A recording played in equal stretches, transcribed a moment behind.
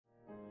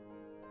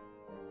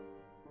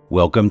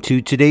Welcome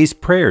to today's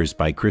Prayers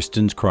by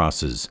Kristen's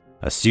Crosses,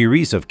 a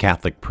series of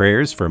Catholic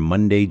prayers for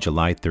Monday,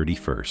 July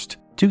 31st,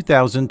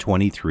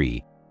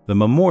 2023, the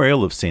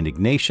memorial of St.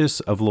 Ignatius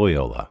of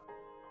Loyola.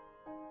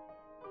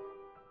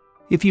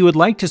 If you would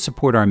like to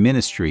support our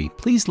ministry,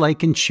 please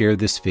like and share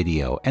this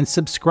video and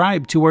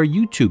subscribe to our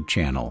YouTube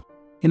channel.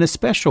 In a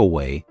special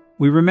way,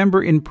 we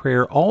remember in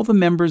prayer all the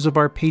members of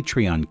our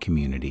Patreon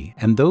community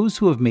and those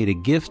who have made a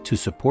gift to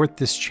support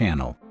this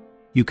channel.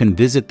 You can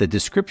visit the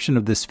description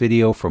of this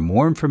video for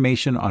more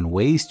information on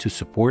ways to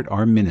support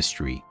our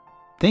ministry.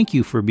 Thank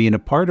you for being a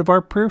part of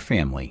our prayer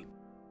family.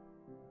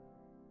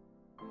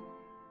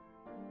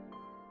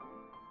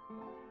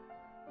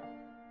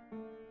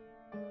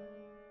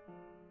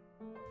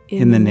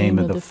 In the name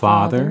of the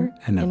Father,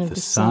 and of the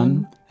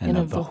Son, and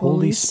of the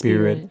Holy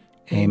Spirit.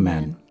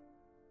 Amen.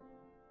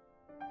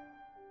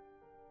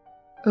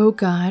 O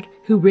God,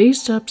 who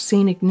raised up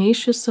St.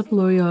 Ignatius of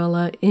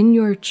Loyola in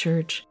your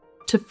church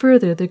to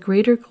further the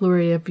greater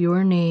glory of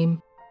your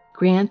name,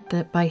 grant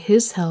that by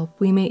his help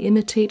we may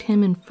imitate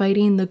him in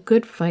fighting the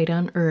good fight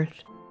on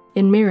earth,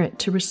 in merit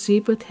to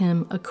receive with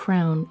him a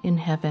crown in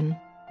heaven.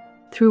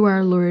 Through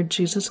our Lord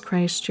Jesus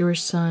Christ, your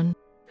Son,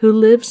 who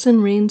lives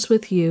and reigns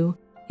with you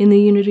in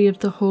the unity of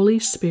the Holy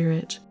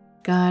Spirit,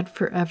 God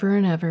forever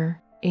and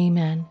ever.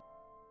 Amen.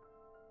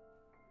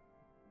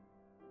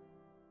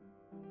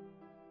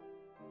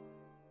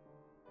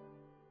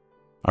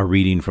 A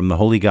reading from the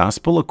Holy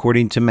Gospel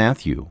according to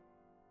Matthew.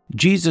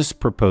 Jesus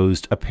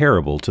proposed a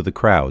parable to the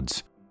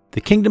crowds.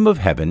 The kingdom of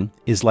heaven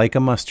is like a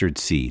mustard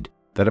seed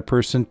that a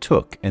person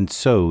took and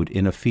sowed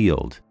in a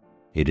field.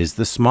 It is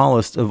the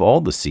smallest of all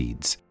the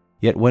seeds,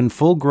 yet when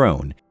full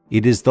grown,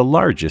 it is the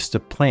largest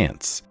of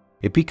plants.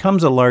 It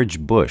becomes a large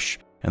bush,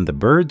 and the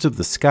birds of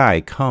the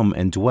sky come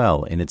and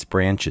dwell in its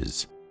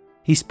branches.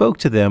 He spoke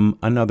to them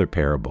another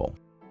parable.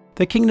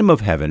 The kingdom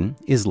of heaven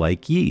is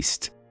like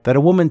yeast that a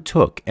woman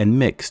took and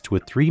mixed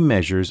with 3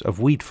 measures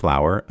of wheat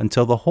flour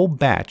until the whole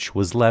batch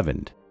was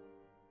leavened.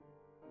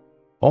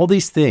 All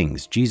these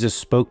things Jesus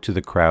spoke to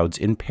the crowds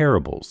in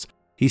parables.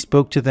 He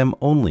spoke to them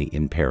only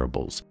in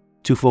parables,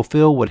 to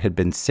fulfill what had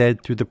been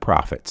said through the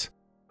prophets.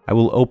 I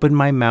will open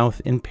my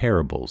mouth in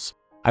parables.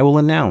 I will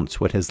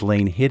announce what has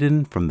lain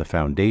hidden from the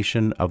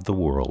foundation of the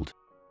world.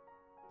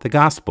 The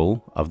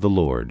Gospel of the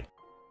Lord.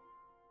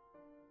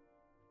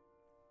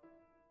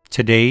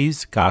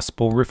 Today's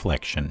Gospel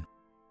Reflection.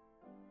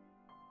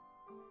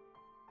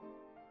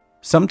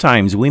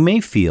 Sometimes we may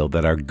feel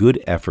that our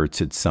good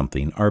efforts at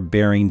something are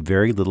bearing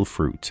very little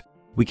fruit.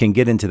 We can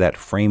get into that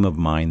frame of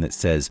mind that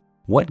says,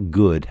 "What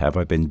good have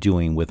I been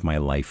doing with my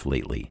life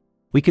lately?"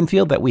 We can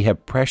feel that we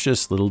have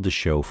precious little to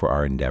show for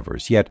our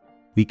endeavors, yet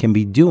we can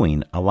be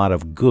doing a lot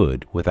of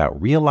good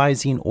without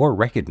realizing or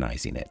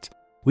recognizing it.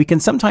 We can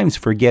sometimes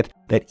forget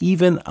that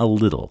even a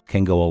little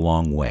can go a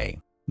long way.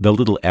 The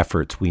little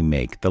efforts we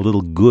make, the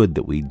little good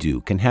that we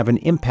do, can have an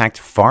impact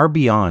far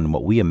beyond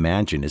what we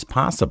imagine is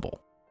possible.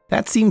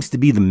 That seems to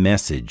be the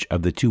message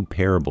of the 2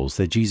 parables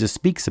that Jesus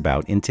speaks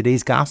about in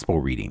today's gospel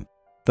reading.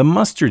 The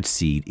mustard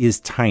seed is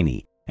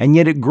tiny, and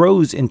yet it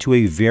grows into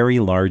a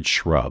very large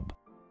shrub.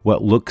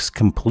 What looks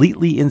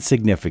completely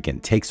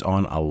insignificant takes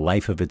on a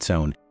life of its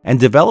own and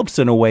develops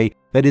in a way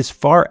that is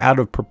far out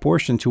of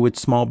proportion to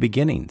its small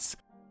beginnings.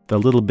 The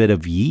little bit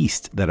of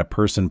yeast that a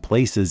person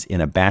places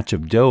in a batch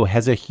of dough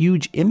has a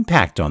huge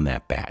impact on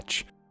that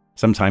batch.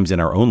 Sometimes in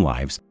our own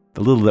lives,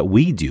 the little that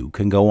we do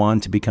can go on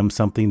to become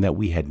something that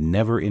we had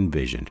never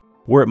envisioned,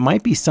 or it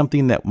might be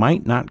something that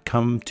might not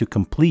come to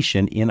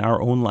completion in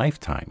our own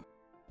lifetime.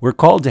 We're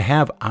called to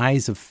have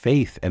eyes of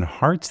faith and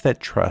hearts that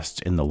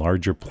trust in the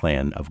larger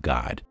plan of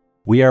God.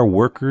 We are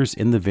workers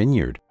in the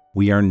vineyard.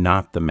 We are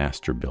not the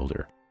master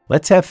builder.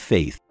 Let's have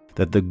faith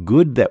that the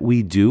good that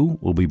we do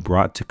will be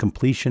brought to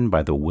completion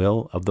by the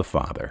will of the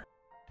Father.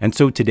 And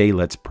so today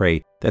let's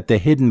pray that the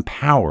hidden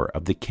power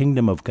of the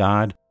kingdom of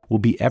God will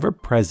be ever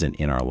present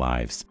in our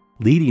lives,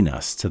 leading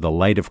us to the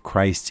light of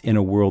Christ in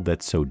a world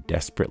that so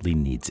desperately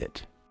needs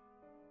it.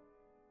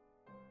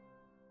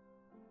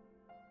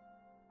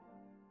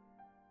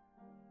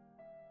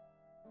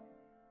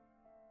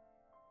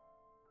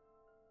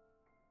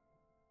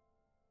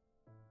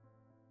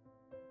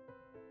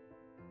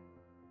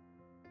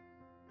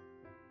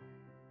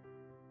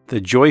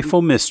 The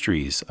Joyful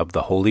Mysteries of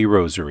the Holy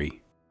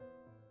Rosary.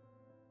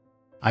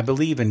 I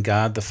believe in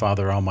God the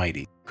Father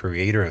Almighty,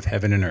 creator of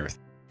heaven and earth,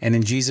 and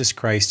in Jesus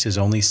Christ, his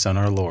only Son,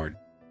 our Lord,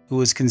 who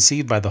was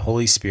conceived by the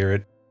Holy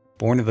Spirit,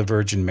 born of the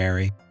Virgin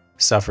Mary,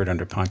 suffered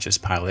under Pontius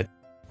Pilate,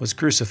 was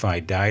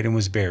crucified, died, and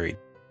was buried.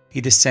 He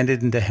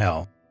descended into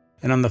hell,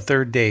 and on the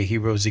 3rd day he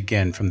rose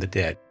again from the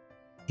dead.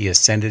 He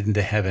ascended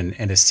into heaven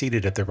and is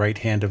seated at the right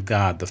hand of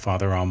God the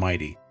Father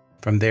Almighty.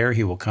 From there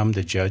he will come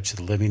to judge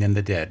the living and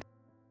the dead.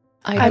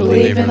 I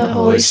believe in the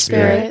Holy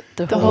Spirit,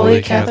 the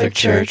Holy Catholic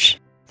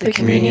Church, the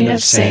communion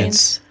of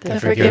saints, the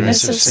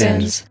forgiveness of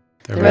sins,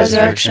 the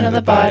resurrection of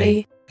the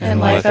body, and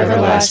life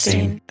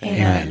everlasting.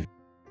 Amen.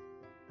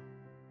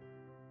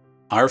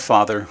 Our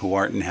Father, who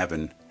art in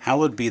heaven,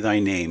 hallowed be thy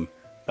name.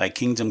 Thy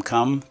kingdom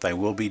come, thy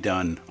will be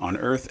done, on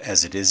earth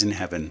as it is in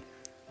heaven.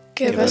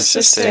 Give us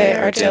this day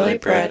our daily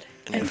bread,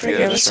 and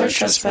forgive us our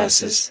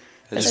trespasses,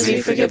 as we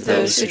forgive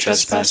those who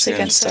trespass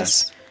against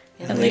us.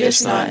 And lead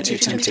us not into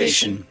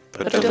temptation,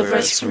 but deliver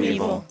us from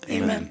evil.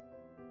 Amen.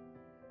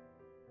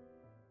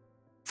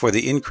 For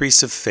the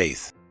increase of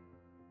faith.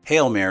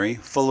 Hail Mary,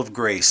 full of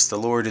grace, the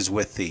Lord is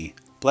with thee.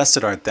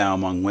 Blessed art thou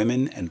among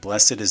women, and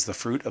blessed is the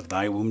fruit of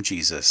thy womb,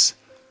 Jesus.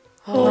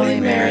 Holy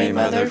Mary,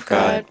 Mother of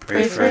God,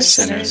 pray for us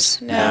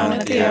sinners, now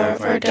and at the hour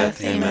of our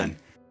death. Amen.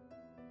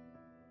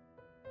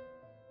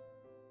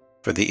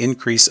 For the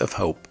increase of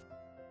hope.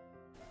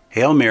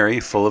 Hail Mary,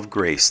 full of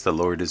grace, the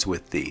Lord is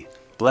with thee.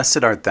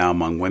 Blessed art thou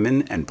among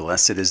women, and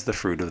blessed is the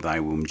fruit of thy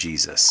womb,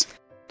 Jesus.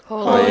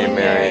 Holy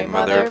Mary,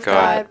 Mother of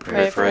God,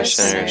 pray for us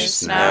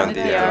sinners, now and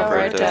at the hour of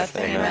our death.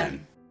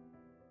 Amen.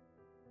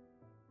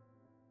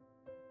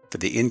 For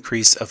the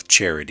increase of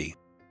charity.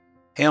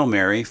 Hail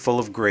Mary, full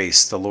of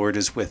grace, the Lord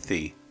is with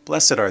thee.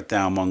 Blessed art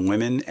thou among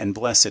women, and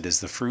blessed is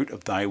the fruit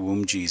of thy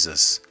womb,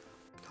 Jesus.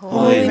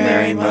 Holy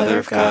Mary, Mother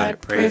of God,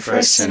 pray for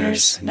us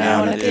sinners,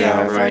 now and at the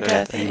hour of our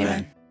death.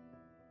 Amen.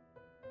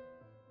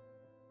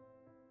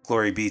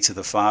 Glory be to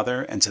the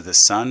Father, and to the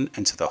Son,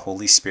 and to the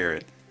Holy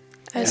Spirit.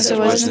 As it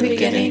was in the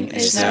beginning,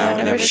 is now,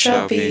 and ever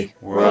shall be,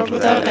 world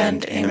without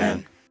end.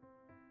 Amen.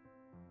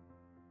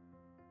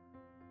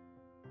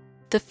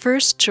 The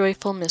first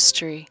joyful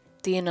mystery,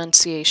 the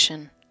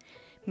Annunciation.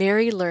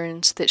 Mary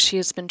learns that she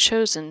has been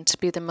chosen to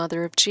be the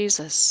mother of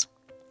Jesus.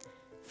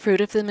 Fruit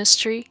of the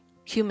mystery,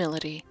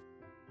 humility.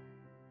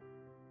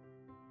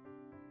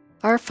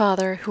 Our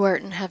Father, who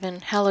art in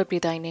heaven, hallowed be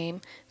thy name.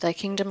 Thy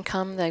kingdom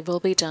come, thy will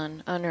be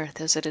done, on earth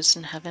as it is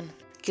in heaven.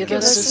 Give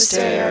us this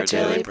day our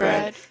daily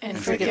bread, and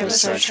forgive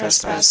us our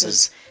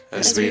trespasses,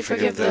 as we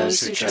forgive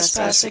those who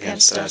trespass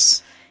against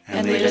us.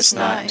 And lead us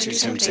not into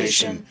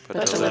temptation,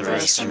 but deliver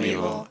us from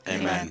evil.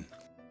 Amen.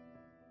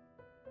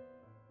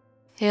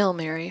 Hail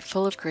Mary,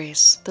 full of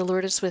grace, the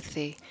Lord is with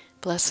thee.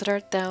 Blessed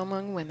art thou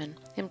among women,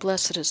 and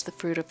blessed is the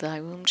fruit of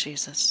thy womb,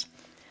 Jesus.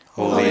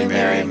 Holy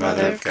Mary,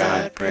 Mother of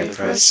God, pray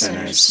for us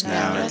sinners,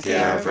 now and at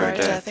the hour of our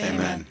death.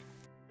 Amen.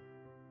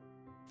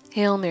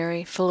 Hail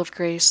Mary, full of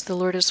grace, the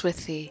Lord is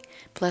with thee.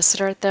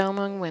 Blessed art thou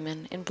among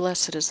women, and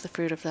blessed is the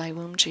fruit of thy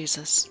womb,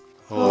 Jesus.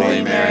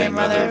 Holy Mary,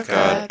 Mother of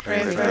God,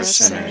 pray for us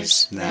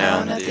sinners,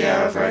 now and at the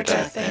hour of our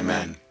death.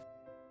 Amen.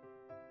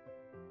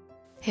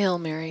 Hail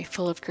Mary,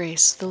 full of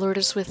grace, the Lord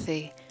is with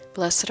thee.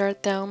 Blessed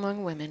art thou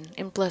among women,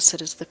 and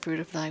blessed is the fruit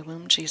of thy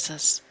womb,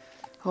 Jesus.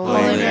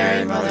 Holy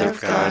Mary, Mother of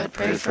God,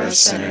 pray for us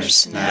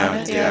sinners, now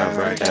and at the hour of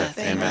our death.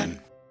 Amen.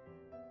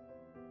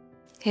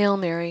 Hail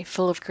Mary,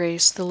 full of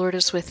grace, the Lord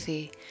is with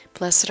thee.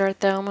 Blessed art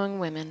thou among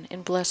women,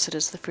 and blessed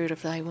is the fruit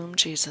of thy womb,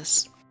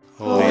 Jesus.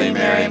 Holy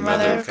Mary,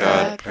 Mother of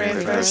God, pray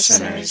for us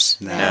sinners,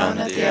 now and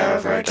at the hour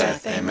of our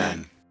death.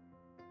 Amen.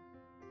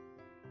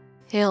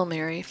 Hail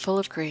Mary, full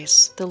of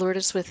grace, the Lord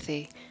is with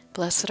thee.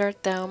 Blessed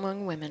art thou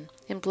among women,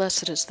 and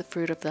blessed is the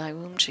fruit of thy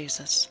womb,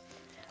 Jesus.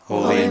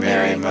 Holy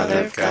Mary,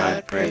 Mother of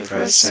God, pray for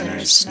us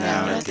sinners,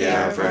 now and at the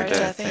hour of our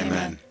death.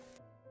 Amen.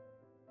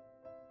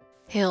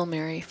 Hail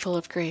Mary, full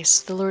of grace,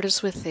 the Lord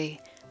is with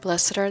thee.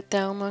 Blessed art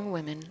thou among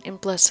women,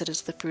 and blessed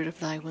is the fruit of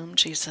thy womb,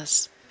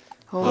 Jesus.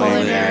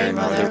 Holy Mary,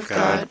 Mother of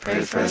God,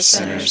 pray for us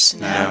sinners,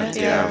 now and at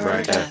the hour of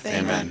our death.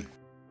 Amen.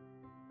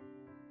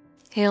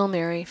 Hail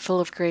Mary, full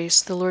of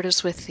grace, the Lord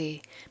is with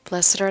thee.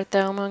 Blessed art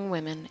thou among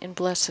women, and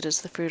blessed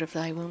is the fruit of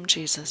thy womb,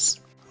 Jesus.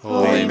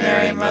 Holy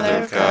Mary,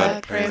 Mother of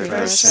God, pray for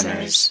us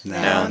sinners,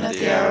 now and at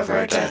the hour of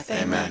our death.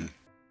 Amen.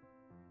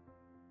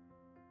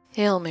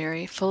 Hail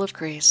Mary, full of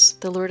grace,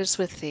 the Lord is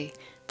with thee.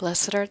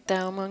 Blessed art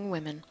thou among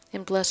women,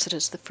 and blessed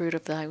is the fruit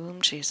of thy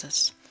womb,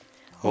 Jesus.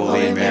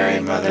 Holy Mary,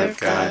 Mother of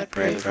God,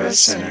 pray for us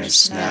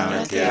sinners, now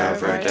and at the hour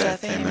of our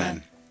death.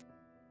 Amen.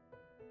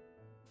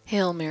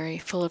 Hail Mary,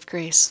 full of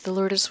grace, the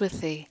Lord is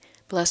with thee.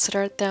 Blessed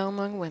art thou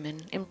among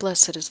women, and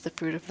blessed is the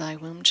fruit of thy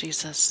womb,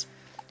 Jesus.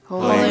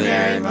 Holy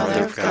Mary,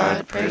 Mother of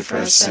God, pray for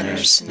us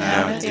sinners,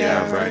 now and at the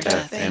hour of our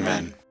death.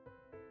 Amen.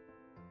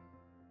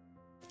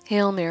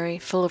 Hail Mary,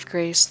 full of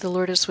grace, the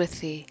Lord is with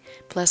thee.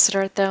 Blessed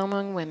art thou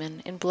among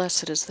women, and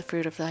blessed is the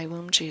fruit of thy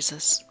womb,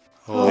 Jesus.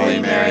 Holy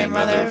Mary,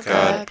 Mother of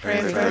God,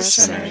 pray for us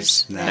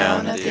sinners, now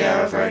and at the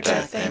hour of our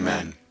death.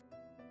 Amen.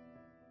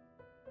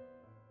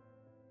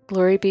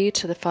 Glory be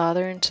to the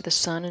Father, and to the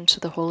Son, and to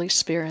the Holy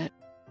Spirit.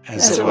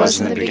 As it was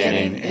in the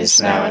beginning,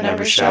 is now, and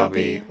ever shall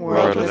be,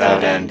 world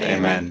without end.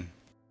 Amen.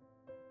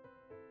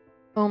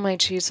 O my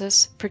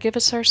Jesus, forgive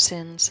us our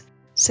sins,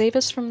 save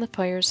us from the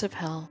fires of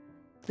hell.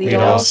 Lead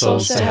all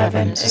souls to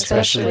heaven,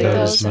 especially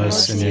those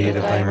most in need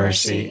of thy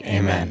mercy.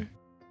 Amen.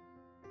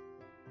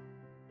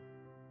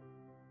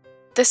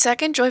 The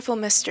second joyful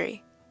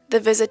mystery, the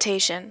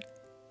Visitation.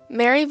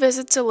 Mary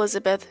visits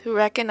Elizabeth, who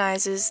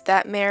recognizes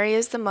that Mary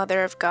is the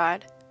Mother of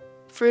God.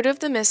 Fruit of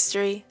the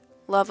mystery,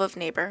 love of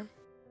neighbor.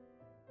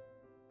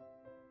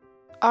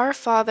 Our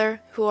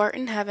Father, who art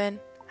in heaven,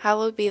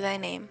 hallowed be thy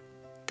name.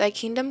 Thy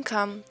kingdom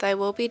come, thy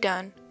will be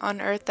done,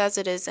 on earth as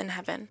it is in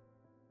heaven.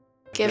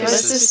 Give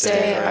us this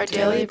day our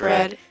daily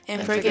bread,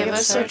 and forgive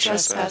us our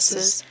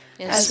trespasses,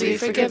 as we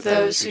forgive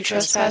those who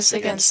trespass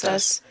against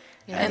us.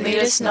 And lead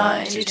us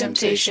not into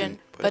temptation,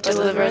 but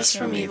deliver us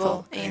from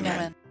evil.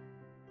 Amen.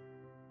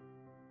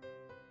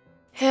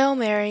 Hail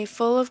Mary,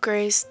 full of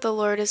grace, the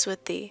Lord is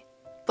with thee.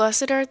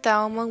 Blessed art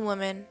thou among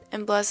women,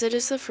 and blessed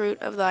is the fruit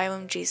of thy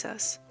womb,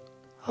 Jesus.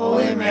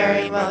 Holy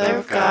Mary, Mother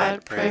of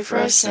God, pray for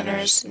us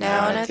sinners,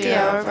 now and at the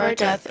hour of our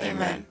death.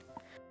 Amen.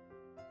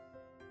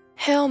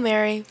 Hail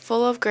Mary,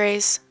 full of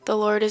grace, the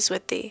Lord is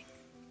with thee.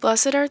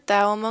 Blessed art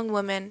thou among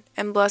women,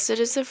 and blessed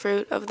is the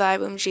fruit of thy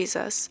womb,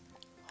 Jesus.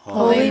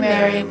 Holy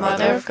Mary,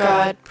 Mother of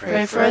God,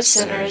 pray for us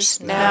sinners,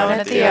 now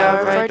and at the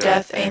hour of our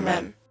death.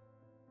 Amen.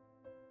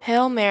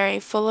 Hail Mary,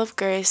 full of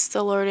grace,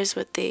 the Lord is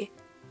with thee.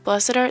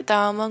 Blessed art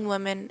thou among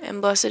women,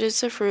 and blessed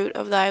is the fruit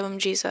of thy womb,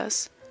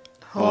 Jesus.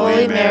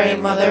 Holy Mary,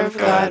 Mother of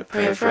God,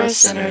 pray for us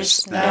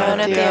sinners, now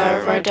and at the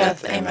hour of our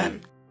death.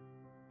 Amen.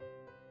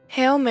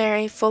 Hail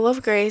Mary, full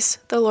of grace,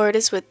 the Lord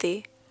is with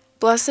thee.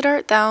 Blessed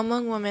art thou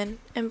among women,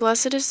 and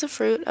blessed is the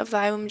fruit of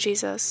thy womb,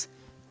 Jesus.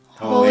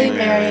 Holy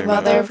Mary,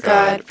 Mother of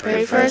God,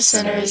 pray for us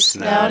sinners,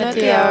 now and at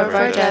the hour of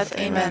our death.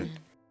 Amen.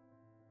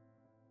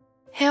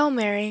 Hail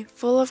Mary,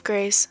 full of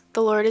grace,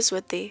 the Lord is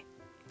with thee.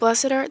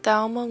 Blessed art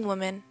thou among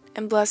women,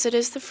 and blessed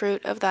is the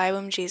fruit of thy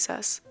womb,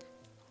 Jesus.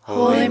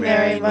 Holy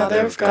Mary,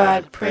 Mother of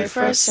God, pray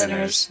for us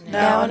sinners,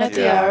 now and at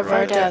the hour of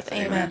our death.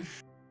 Amen.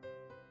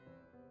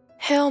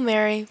 Hail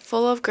Mary,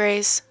 full of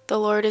grace, the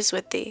Lord is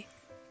with thee.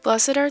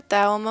 Blessed art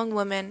thou among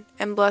women,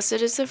 and blessed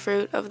is the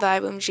fruit of thy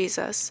womb,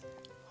 Jesus.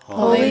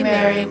 Holy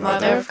Mary,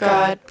 Mother of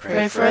God,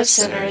 pray for us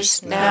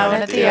sinners, now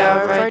and at the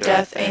hour of our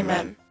death.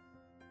 Amen.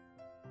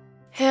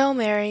 Hail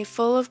Mary,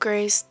 full of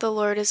grace, the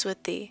Lord is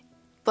with thee.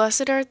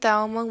 Blessed art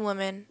thou among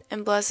women,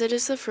 and blessed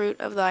is the fruit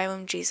of thy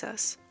womb,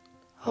 Jesus.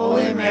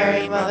 Holy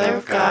Mary, Mother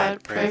of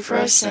God, pray for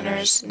us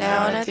sinners,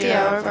 now and at the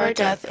hour of our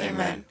death.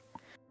 Amen.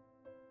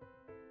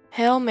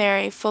 Hail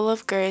Mary, full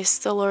of grace,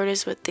 the Lord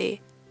is with thee.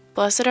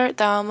 Blessed art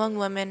thou among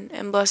women,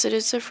 and blessed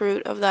is the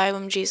fruit of thy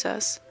womb,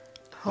 Jesus.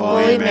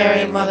 Holy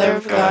Mary, Mother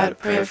of God,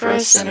 pray for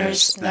us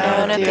sinners,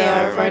 now and at the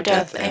hour of our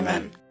death.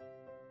 Amen.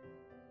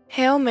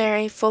 Hail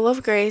Mary, full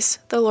of grace,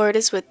 the Lord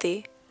is with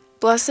thee.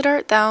 Blessed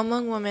art thou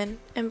among women,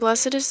 and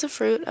blessed is the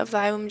fruit of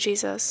thy womb,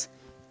 Jesus.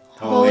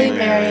 Holy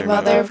Mary,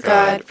 Mother of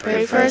God,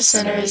 pray for us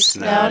sinners,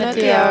 now and at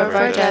the hour of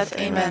our death.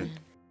 Amen.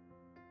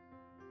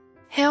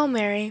 Hail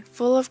Mary,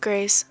 full of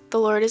grace, the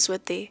Lord is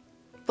with thee.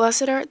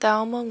 Blessed art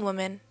thou among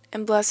women,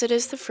 and blessed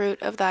is the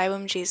fruit of thy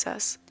womb,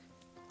 Jesus.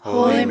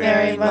 Holy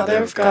Mary,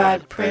 Mother of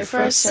God, pray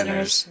for us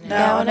sinners,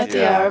 now and at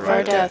the hour of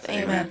our death.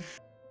 Amen.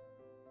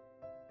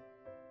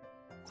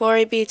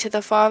 Glory be to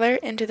the Father,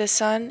 and to the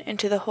Son, and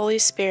to the Holy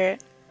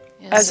Spirit.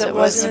 As it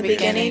was in the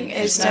beginning,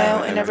 is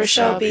now, and ever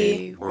shall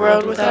be,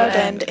 world without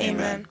end.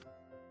 Amen.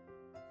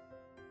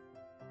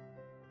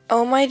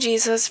 O my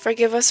Jesus,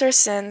 forgive us our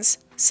sins,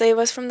 save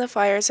us from the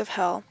fires of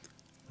hell.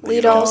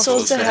 Lead all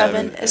souls to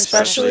heaven,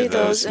 especially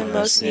those in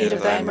most need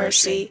of thy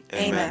mercy.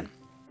 Amen.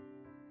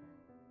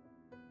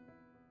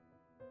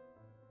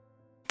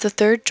 The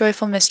third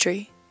joyful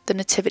mystery, the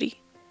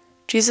Nativity.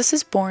 Jesus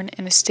is born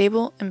in a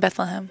stable in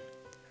Bethlehem.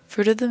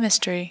 Fruit of the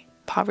mystery,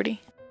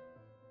 poverty.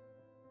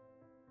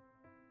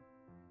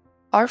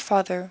 Our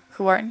Father,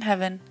 who art in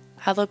heaven,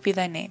 hallowed be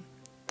thy name.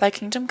 Thy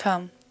kingdom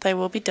come, thy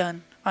will be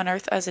done, on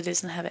earth as it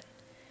is in heaven.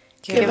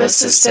 Give us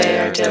this day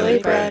our daily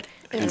bread,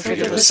 and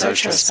forgive us our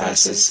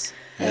trespasses,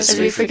 as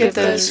we forgive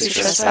those who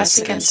trespass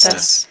against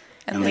us.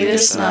 And lead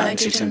us not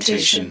into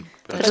temptation,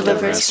 but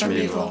deliver us from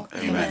evil.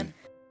 Amen.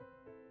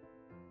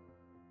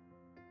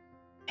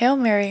 Hail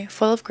Mary,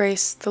 full of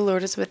grace, the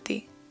Lord is with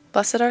thee.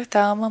 Blessed art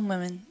thou among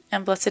women,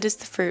 and blessed is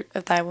the fruit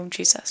of thy womb,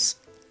 Jesus.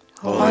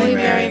 Holy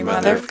Mary,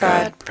 Mother of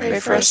God, pray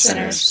for us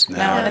sinners,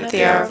 now and at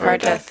the hour of our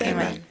death.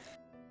 Amen.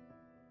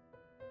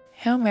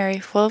 Hail Mary,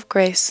 full of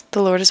grace,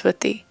 the Lord is with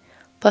thee.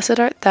 Blessed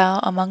art thou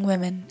among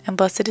women, and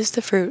blessed is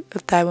the fruit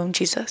of thy womb,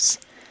 Jesus.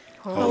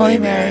 Holy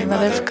Mary,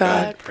 Mother of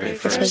God, pray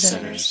for us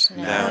sinners,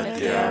 now and at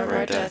the hour of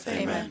our death.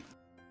 Amen.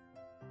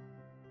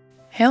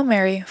 Hail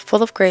Mary,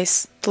 full of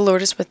grace, the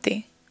Lord is with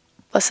thee.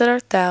 Blessed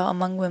art thou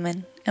among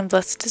women, and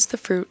blessed is the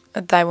fruit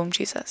of thy womb,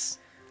 Jesus.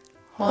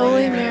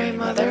 Holy Mary,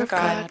 Mother of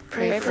God,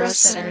 pray for us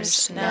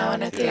sinners, now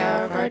and at the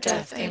hour of our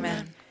death.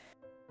 Amen.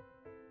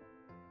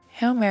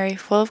 Hail Mary,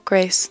 full of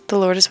grace, the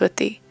Lord is with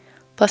thee.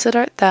 Blessed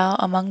art thou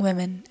among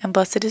women, and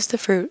blessed is the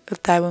fruit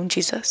of thy womb,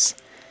 Jesus.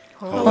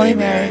 Holy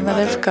Mary,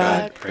 Mother of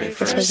God, pray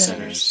for us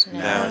sinners,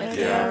 now and at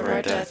the hour of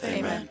our death.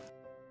 Amen.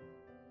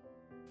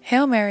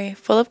 Hail Mary,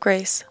 full of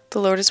grace, the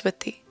Lord is with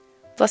thee.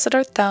 Blessed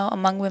art thou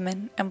among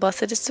women, and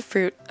blessed is the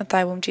fruit of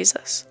thy womb,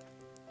 Jesus.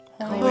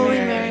 Holy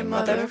Mary,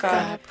 Mother of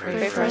God,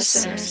 pray for us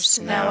sinners,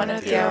 now and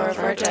at the hour of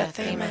our death.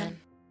 Amen.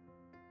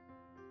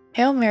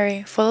 Hail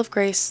Mary, full of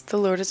grace, the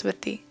Lord is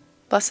with thee.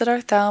 Blessed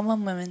art thou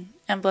among women,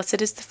 and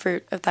blessed is the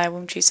fruit of thy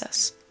womb,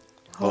 Jesus.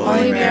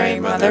 Holy Mary,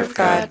 Mother of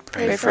God,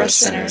 pray for us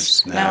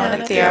sinners, now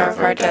and at the hour of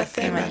our death.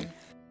 Amen.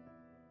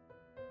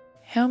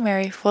 Hail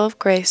Mary, full of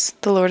grace,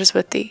 the Lord is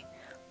with thee.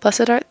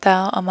 Blessed art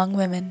thou among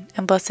women,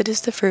 and blessed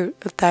is the fruit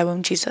of thy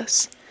womb,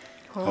 Jesus.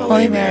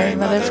 Holy Mary,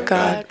 Mother of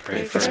God,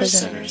 pray for us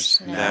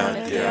sinners, now and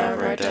at the hour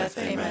of our death.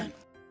 Amen.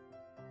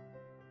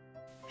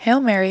 Hail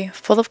Mary,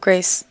 full of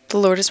grace, the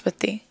Lord is with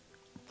thee.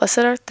 Blessed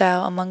art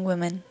thou among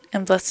women,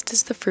 and blessed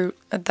is the fruit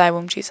of thy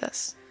womb,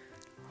 Jesus.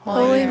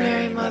 Holy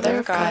Mary, Mother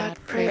of God,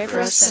 pray for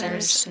us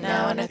sinners,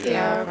 now and at the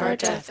hour of our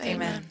death.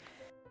 Amen.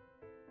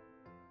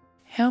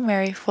 Hail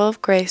Mary, full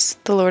of grace,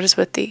 the Lord is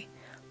with thee.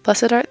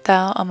 Blessed art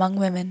thou among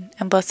women,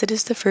 and blessed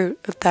is the fruit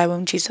of thy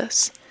womb,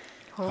 Jesus.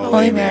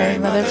 Holy Mary,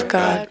 Mother of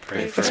God,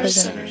 pray for us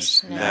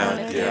sinners, now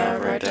and at the hour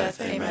of our death.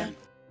 Amen.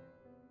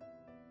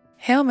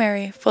 Hail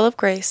Mary, full of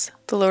grace,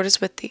 the Lord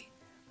is with thee.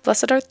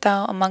 Blessed art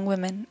thou among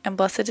women, and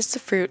blessed is the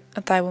fruit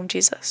of thy womb,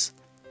 Jesus.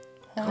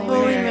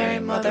 Holy Mary,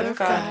 Mother of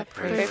God,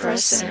 pray for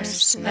us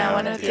sinners, now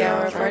and at the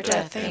hour of our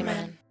death.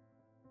 Amen.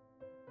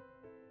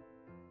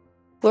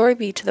 Glory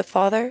be to the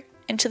Father,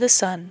 and to the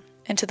Son,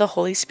 and to the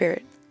Holy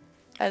Spirit.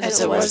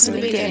 As it was in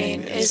the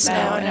beginning, is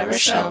now, and ever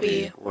shall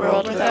be,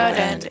 world without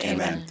end.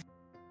 Amen.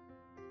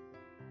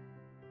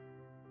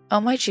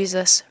 O my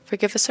Jesus,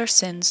 forgive us our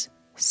sins,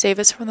 save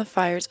us from the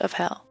fires of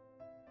hell.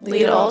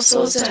 Lead all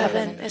souls to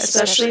heaven,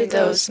 especially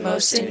those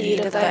most in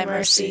need of thy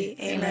mercy.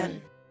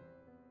 Amen.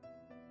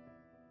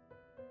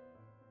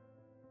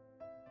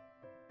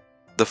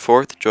 The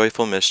fourth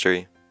joyful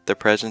mystery, the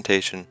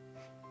Presentation.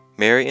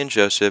 Mary and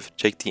Joseph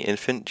take the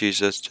infant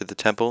Jesus to the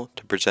temple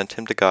to present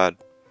him to God.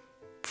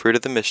 Fruit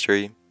of the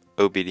mystery,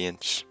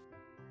 obedience.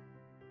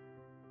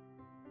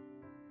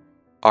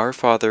 Our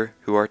Father,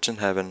 who art in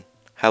heaven,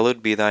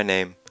 hallowed be thy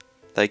name.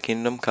 Thy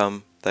kingdom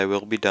come, thy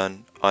will be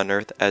done, on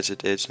earth as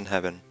it is in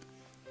heaven.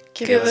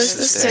 Give us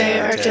this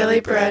day our daily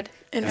bread,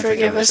 and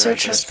forgive us our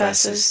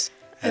trespasses,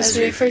 as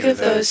we forgive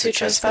those who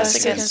trespass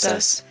against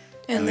us.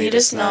 And lead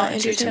us not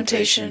into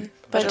temptation,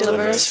 but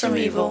deliver us from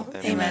evil.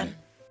 Amen.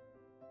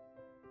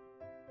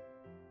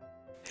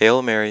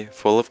 Hail Mary,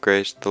 full of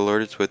grace, the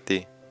Lord is with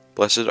thee.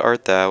 Blessed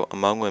art thou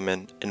among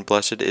women, and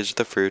blessed is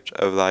the fruit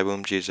of thy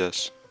womb,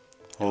 Jesus.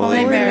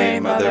 Holy Mary,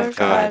 Mother of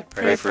God,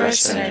 pray for us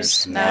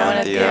sinners, now and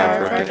at the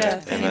hour of our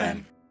death.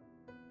 Amen.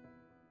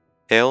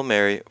 Hail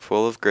Mary,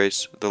 full of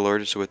grace, the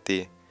Lord is with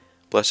thee.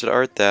 Blessed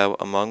art thou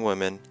among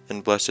women,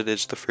 and blessed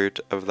is the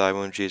fruit of thy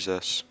womb,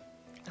 Jesus.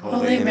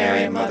 Holy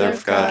Mary, Mother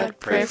of God,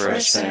 pray for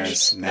us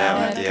sinners, now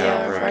and at the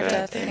hour of our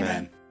death.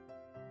 Amen.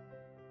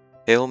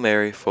 Hail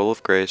Mary, full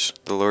of grace,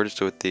 the Lord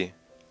is with thee.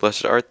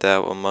 Blessed art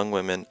thou among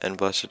women, and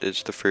blessed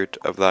is the fruit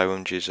of thy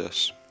womb,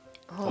 Jesus.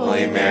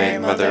 Holy Mary,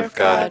 Mother of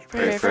God,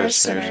 pray for us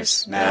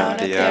sinners, now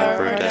and at the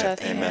hour of our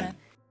death. Amen.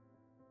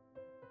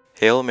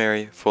 Hail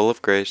Mary, full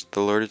of grace, the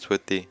Lord is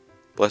with thee.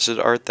 Blessed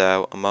art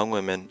thou among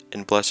women,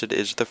 and blessed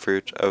is the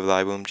fruit of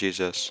thy womb,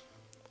 Jesus.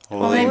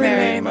 Holy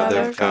Mary,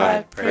 Mother of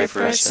God, pray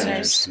for us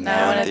sinners,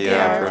 now and at the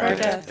hour of our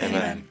death.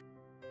 Amen.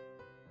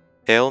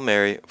 Hail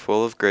Mary,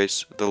 full of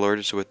grace, the Lord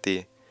is with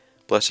thee.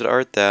 Blessed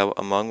art thou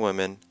among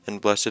women,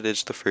 and blessed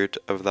is the fruit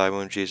of thy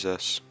womb,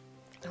 Jesus.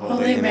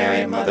 Holy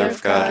Mary, Mother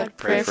of God,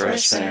 pray for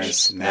us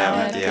sinners, now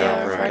and at the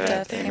hour of our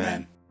death.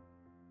 Amen.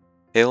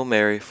 Hail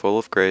Mary, full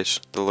of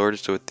grace, the Lord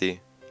is with thee.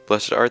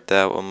 Blessed art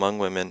thou among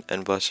women,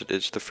 and blessed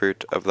is the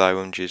fruit of thy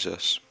womb,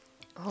 Jesus.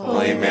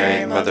 Holy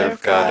Mary, Mother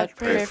of God,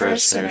 pray for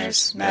us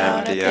sinners, now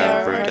and at the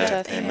hour of our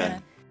death.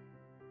 Amen.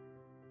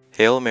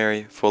 Hail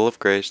Mary, full of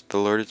grace, the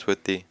Lord is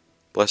with thee.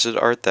 Blessed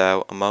art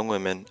thou among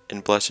women,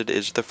 and blessed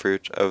is the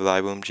fruit of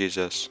thy womb,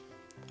 Jesus.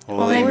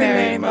 Holy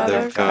Mary,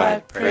 Mother of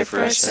God, pray for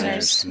us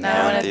sinners,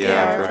 now and at the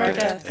hour of our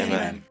death.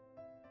 Amen.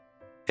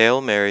 Hail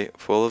Mary,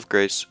 full of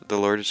grace, the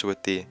Lord is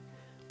with thee.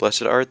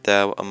 Blessed art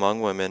thou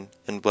among women,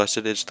 and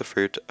blessed is the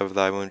fruit of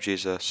thy womb,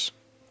 Jesus.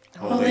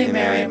 Holy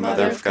Mary,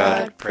 Mother of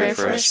God, pray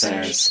for us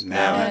sinners,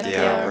 now and at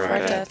the hour of our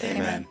death.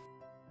 Amen.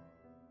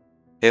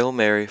 Hail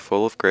Mary,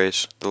 full of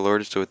grace, the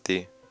Lord is with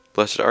thee.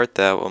 Blessed art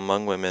thou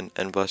among women,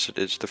 and blessed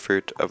is the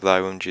fruit of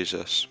thy womb,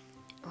 Jesus.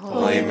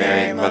 Holy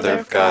Mary, Mother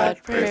of God,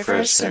 pray for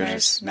us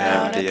sinners,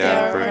 now and at the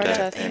hour of our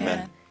death.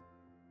 Amen.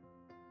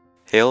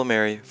 Hail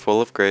Mary,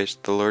 full of grace,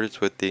 the Lord is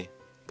with thee.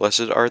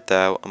 Blessed art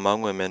thou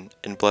among women,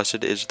 and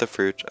blessed is the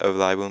fruit of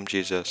thy womb,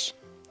 Jesus.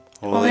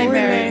 Holy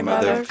Mary,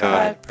 Mother of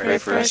God, pray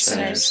for us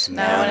sinners,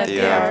 now and at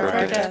the hour of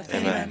our death.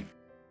 Amen.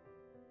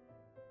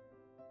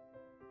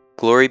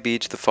 Glory be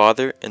to the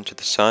Father, and to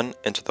the Son,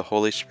 and to the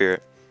Holy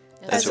Spirit.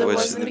 As it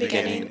was in the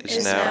beginning,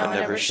 is now, and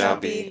ever shall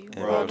be,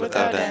 world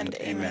without end.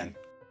 Amen.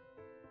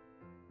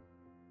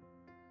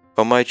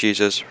 O my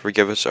Jesus,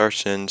 forgive us our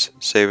sins,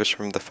 save us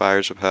from the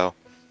fires of hell.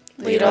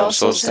 Lead all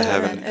souls to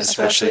heaven,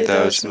 especially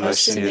those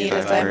most in need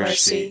of thy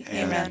mercy.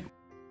 Amen.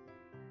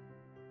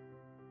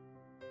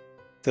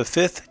 The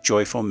fifth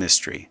joyful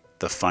mystery,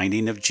 the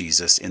finding of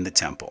Jesus in the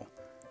temple.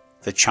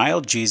 The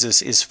child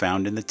Jesus is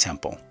found in the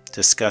temple,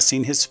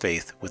 discussing his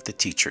faith with the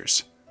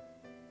teachers.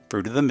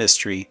 Fruit of the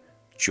mystery,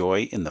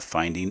 joy in the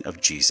finding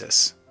of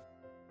Jesus.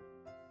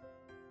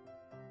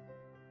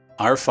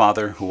 Our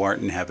Father, who art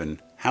in heaven,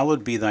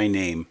 hallowed be thy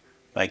name.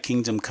 Thy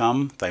kingdom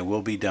come, thy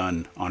will be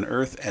done, on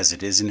earth as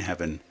it is in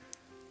heaven.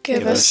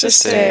 Give us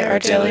this day our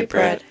daily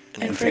bread,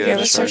 and forgive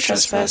us our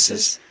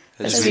trespasses,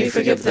 as we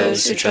forgive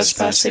those who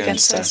trespass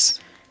against us.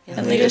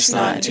 And lead us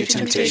not into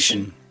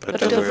temptation, but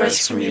deliver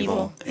us from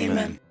evil.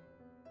 Amen.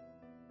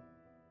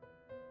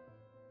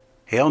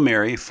 Hail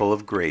Mary, full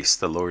of grace,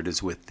 the Lord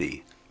is with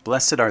thee.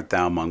 Blessed art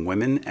thou among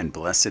women, and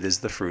blessed is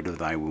the fruit of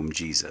thy womb,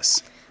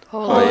 Jesus.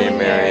 Holy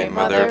Mary,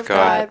 Mother of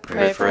God,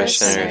 pray for us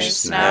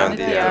sinners, now and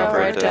at the hour of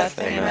our death.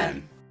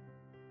 Amen.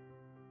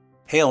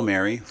 Hail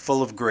Mary,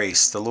 full of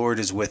grace, the Lord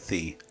is with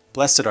thee.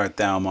 Blessed art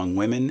thou among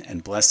women,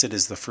 and blessed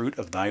is the fruit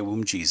of thy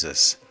womb,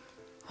 Jesus.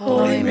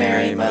 Holy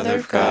Mary, Mother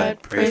of God,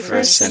 pray for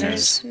us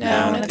sinners,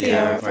 now and at the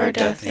hour of our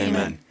death.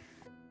 Amen.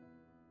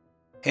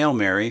 Hail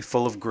Mary,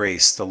 full of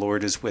grace, the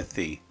Lord is with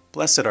thee.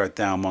 Blessed art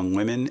thou among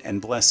women,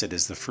 and blessed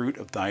is the fruit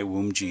of thy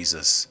womb,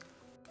 Jesus.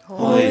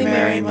 Holy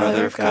Mary,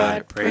 Mother of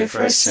God, pray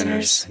for us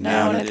sinners,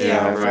 now and at the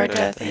hour of our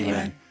death.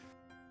 Amen.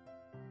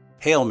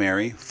 Hail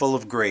Mary, full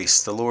of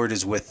grace, the Lord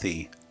is with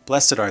thee.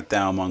 Blessed art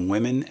thou among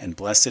women, and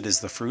blessed is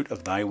the fruit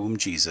of thy womb,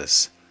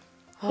 Jesus.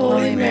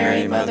 Holy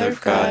Mary, Mother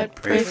of God,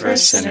 pray for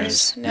us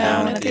sinners,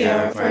 now and at the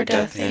hour of our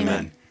death.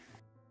 Amen.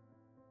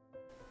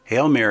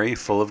 Hail Mary,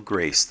 full of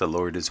grace, the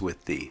Lord is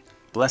with thee.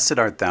 Blessed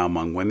art thou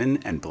among women,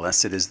 and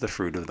blessed is the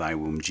fruit of thy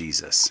womb,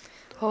 Jesus.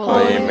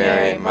 Holy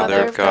Mary,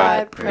 Mother of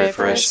God, pray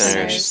for us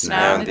sinners,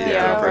 now and at the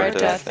hour of our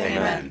death.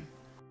 Amen.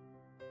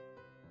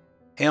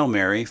 Hail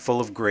Mary,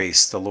 full of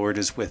grace, the Lord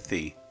is with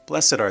thee.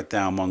 Blessed art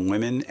thou among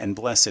women, and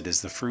blessed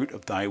is the fruit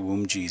of thy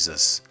womb,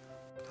 Jesus.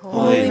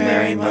 Holy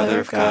Mary,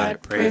 Mother of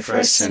God, pray for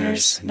us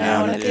sinners,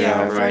 now and at the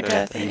hour of our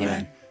death.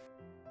 Amen.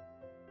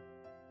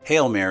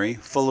 Hail Mary,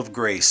 full of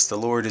grace, the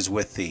Lord is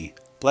with thee.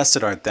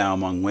 Blessed art thou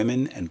among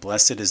women, and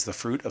blessed is the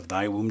fruit of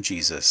thy womb,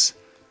 Jesus.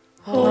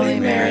 Holy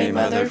Mary,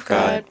 Mother of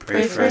God,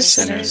 pray for us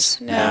sinners,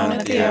 now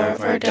and at the hour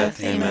of our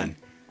death. Amen.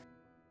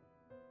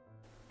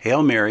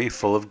 Hail Mary,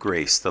 full of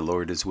grace, the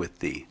Lord is with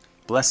thee.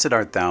 Blessed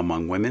art thou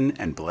among women,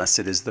 and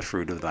blessed is the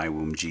fruit of thy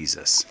womb,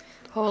 Jesus.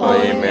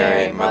 Holy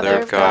Mary,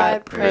 Mother of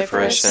God, pray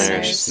for us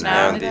sinners,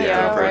 now and at the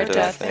hour of our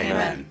death.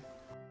 Amen.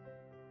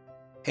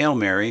 Hail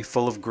Mary,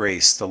 full of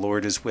grace, the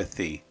Lord is with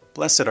thee.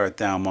 Blessed art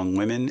thou among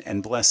women,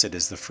 and blessed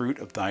is the fruit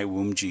of thy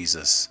womb,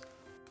 Jesus.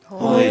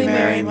 Holy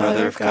Mary,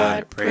 Mother of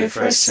God, pray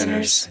for us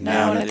sinners,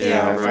 now and at the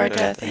hour of our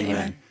death.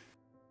 Amen.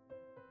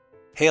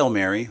 Hail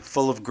Mary,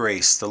 full of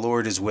grace, the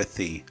Lord is with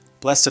thee.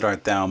 Blessed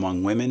art thou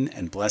among women,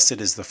 and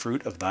blessed is the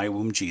fruit of thy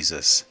womb,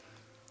 Jesus.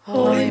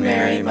 Holy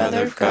Mary,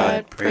 Mother of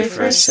God, pray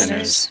for us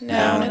sinners,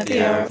 now and at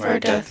the hour of our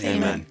death.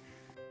 Amen.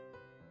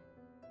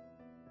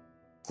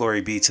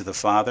 Glory be to the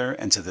Father,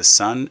 and to the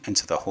Son, and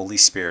to the Holy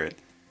Spirit.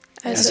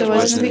 As it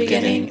was in the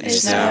beginning,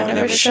 is now, and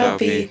ever shall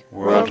be,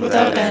 world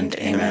without end.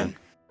 Amen.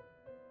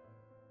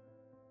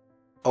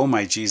 O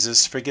my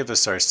Jesus, forgive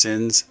us our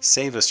sins,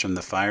 save us from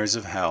the fires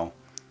of hell.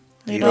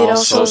 Lead all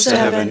souls to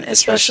heaven,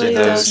 especially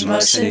those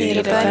most in need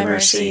of thy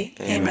mercy.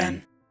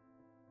 Amen.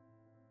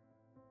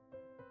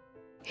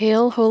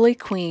 Hail, Holy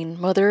Queen,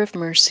 Mother of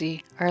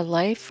Mercy, our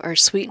life, our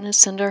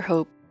sweetness, and our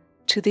hope.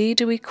 To thee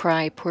do we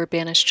cry, poor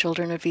banished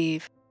children of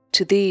Eve.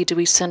 To thee do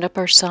we send up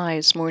our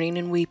sighs, mourning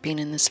and weeping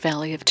in this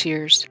valley of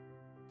tears.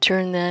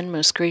 Turn then,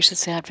 most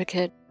gracious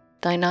Advocate,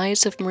 thine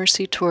eyes of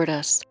mercy toward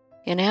us,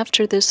 and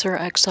after this our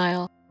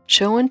exile,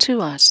 show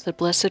unto us the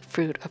blessed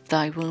fruit of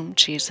thy womb,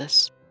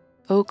 Jesus.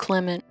 O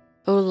clement,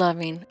 O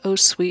loving, O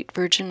sweet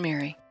Virgin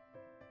Mary,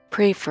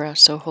 pray for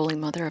us, O Holy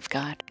Mother of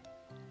God,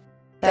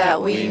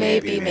 that we may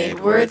be made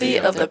worthy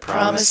of the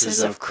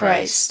promises of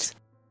Christ.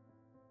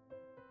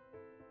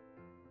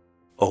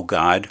 O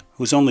God,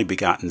 whose only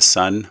begotten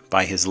Son,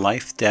 by his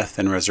life, death,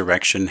 and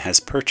resurrection, has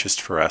purchased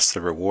for us the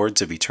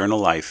rewards of eternal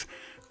life,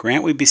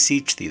 grant, we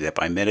beseech thee, that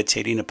by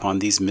meditating upon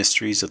these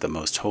mysteries of the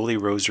most holy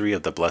Rosary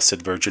of the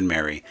Blessed Virgin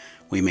Mary,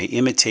 we may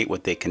imitate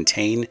what they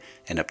contain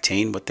and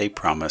obtain what they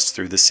promise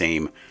through the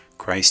same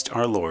Christ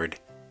our Lord.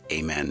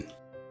 Amen.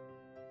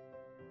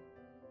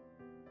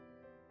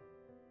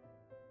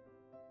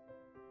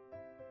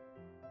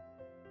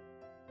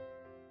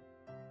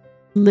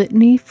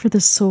 Litany for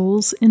the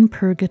Souls in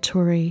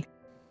Purgatory,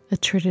 a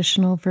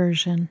traditional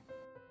version.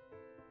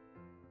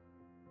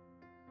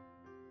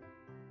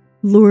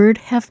 Lord,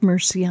 have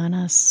mercy on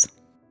us.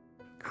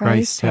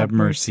 Christ, have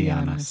mercy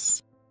on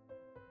us.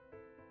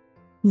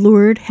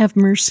 Lord, have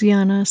mercy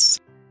on us.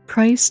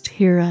 Christ,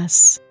 hear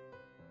us.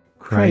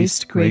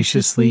 Christ,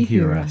 graciously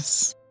hear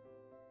us.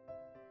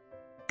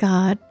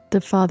 God,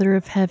 the Father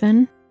of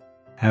heaven,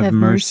 have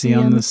mercy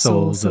on the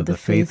souls of the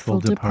faithful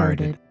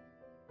departed.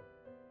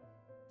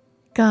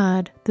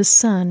 God, the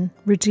Son,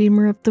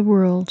 Redeemer of the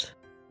world,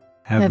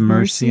 have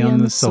mercy on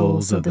the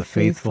souls of the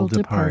faithful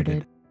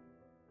departed.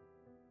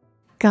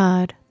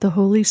 God, the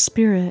Holy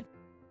Spirit,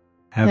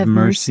 have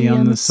mercy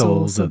on the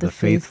souls of the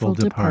faithful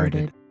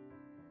departed.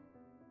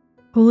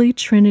 Holy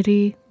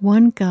Trinity,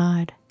 one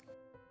God,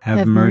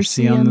 have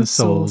mercy on the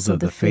souls of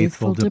the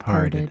faithful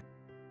departed.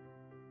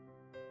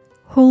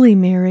 Holy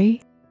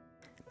Mary,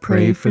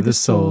 pray for the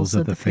souls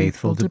of the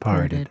faithful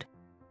departed.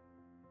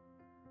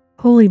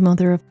 Holy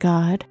Mother of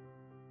God,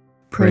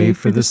 pray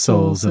for the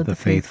souls of the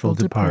faithful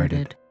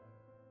departed.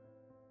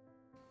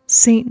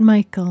 Saint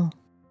Michael,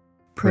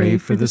 pray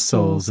for the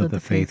souls of the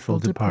faithful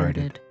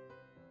departed.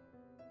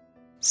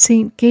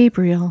 Saint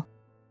Gabriel,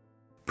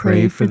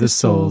 pray for the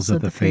souls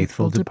of the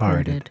faithful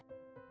departed.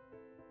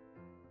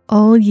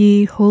 All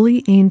ye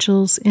holy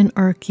angels and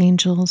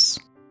archangels,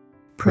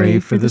 Pray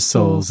for the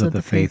souls of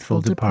the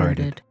faithful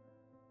departed.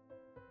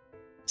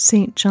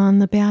 Saint John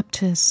the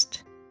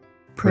Baptist,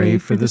 Pray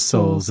for the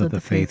souls of the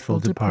faithful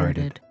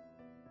departed.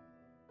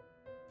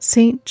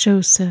 Saint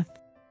Joseph,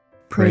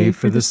 Pray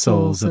for the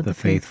souls of the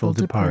faithful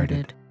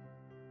departed.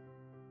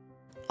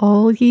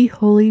 all ye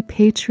holy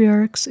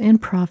patriarchs and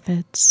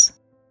prophets,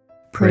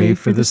 Pray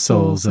for the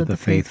souls of the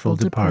faithful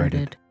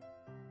departed.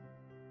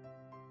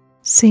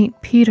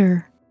 Saint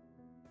Peter,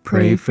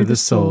 Pray for the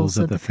souls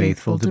of the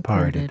faithful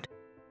departed.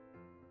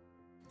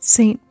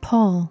 Saint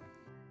Paul,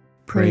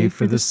 Pray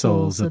for the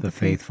souls of the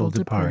faithful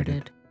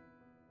departed.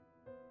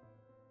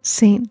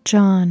 Saint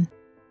John,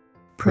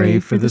 Pray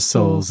for the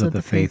souls of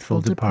the faithful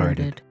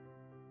departed.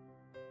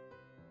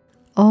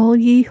 all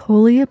ye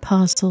holy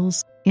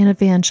apostles and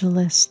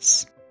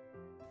evangelists,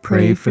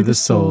 Pray for the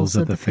souls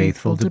of the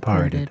faithful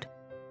departed.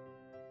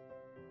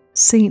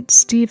 Saint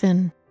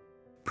Stephen,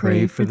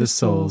 Pray for the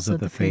souls of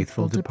the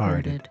faithful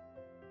departed.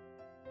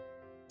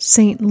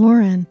 Saint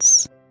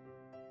Lawrence,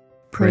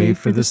 Pray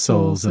for the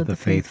souls of the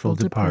faithful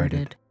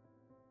departed.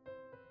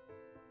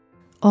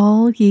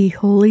 all ye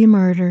holy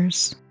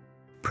martyrs,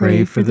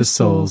 Pray for the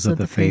souls of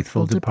the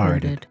faithful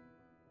departed.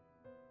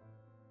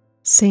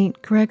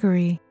 Saint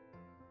Gregory,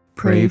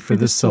 Pray for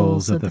the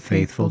souls of the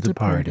faithful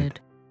departed.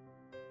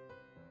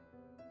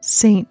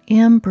 Saint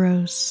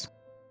Ambrose,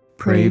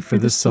 Pray for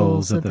the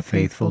souls of the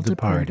faithful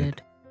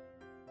departed.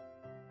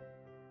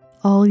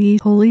 all ye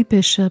holy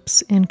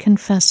bishops and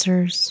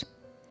confessors,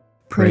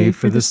 Pray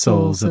for the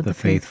souls of the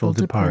faithful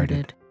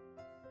departed.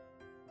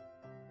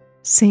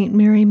 Saint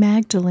Mary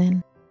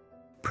Magdalene,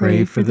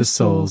 Pray for the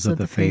souls of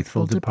the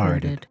faithful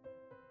departed.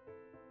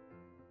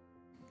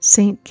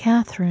 Saint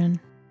Catherine,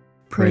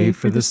 Pray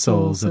for the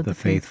souls of the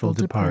faithful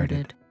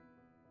departed.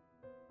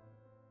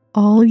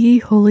 all ye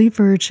holy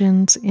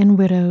virgins and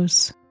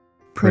widows,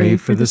 Pray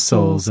for the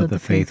souls of the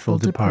faithful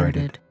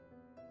departed.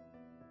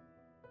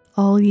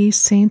 all ye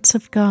saints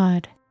of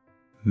God,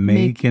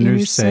 Make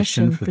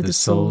intercession for the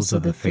souls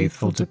of the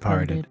faithful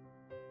departed.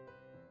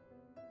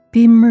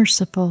 be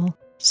merciful,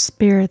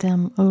 spare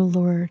them, O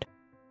Lord.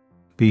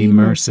 Be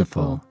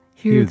merciful,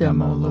 hear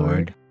them, O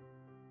Lord.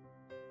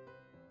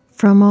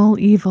 From all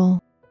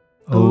evil,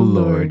 O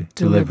Lord,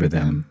 deliver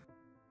them.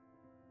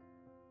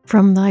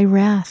 from thy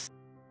wrath,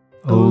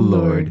 O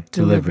Lord,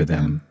 deliver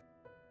them.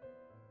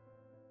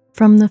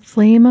 from the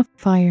flame of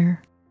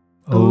fire,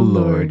 O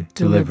Lord,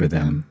 deliver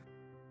them.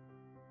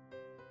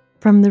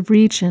 from the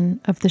region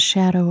of the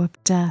shadow of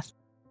death,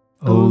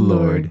 O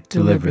Lord,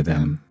 deliver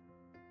them.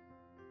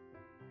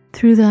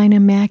 through thine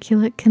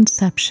immaculate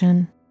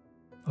conception,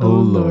 O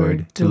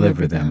Lord,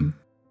 deliver them.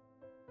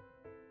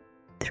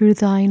 through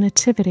thy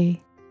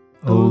nativity,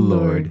 O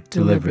Lord,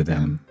 deliver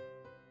them.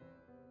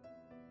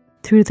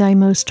 through thy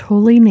most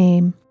holy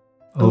name,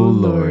 O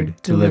Lord,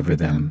 deliver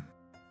them.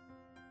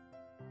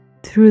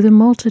 through the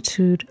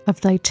multitude of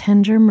thy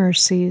tender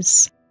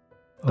mercies,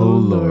 O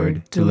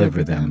Lord,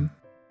 deliver them.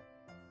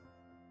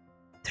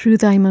 through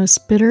thy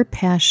most bitter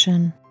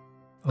passion,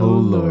 O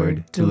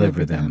Lord,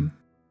 deliver them.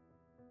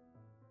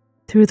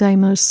 through thy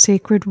most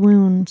sacred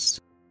wounds,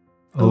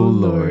 O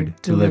Lord,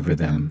 deliver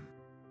them.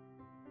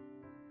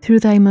 through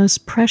thy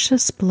most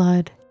precious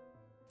blood,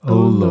 O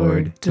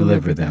Lord,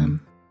 deliver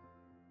them.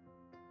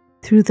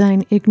 through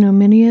thine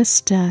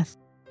ignominious death,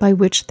 by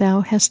which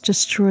thou hast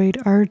destroyed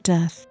our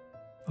death,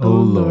 O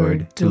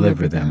Lord,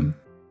 deliver them.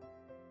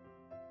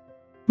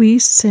 we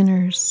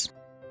sinners,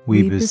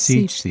 We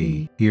beseech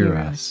thee, hear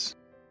us.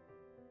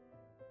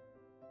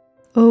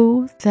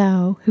 O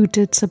thou who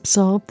didst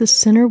absolve the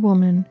sinner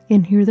woman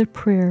and hear the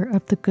prayer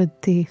of the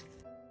good thief,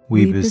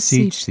 We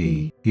beseech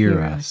thee, hear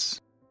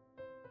us.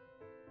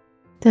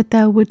 that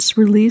thou wouldst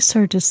release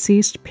our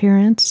deceased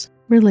parents,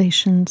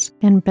 relations,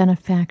 and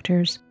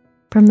benefactors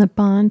from the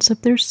bonds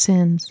of their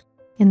sins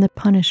and the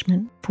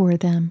punishment for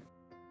them,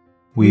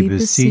 We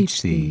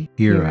beseech thee,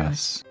 hear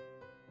us.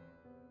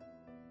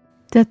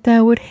 that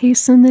thou would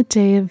hasten the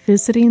day of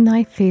visiting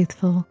thy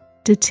faithful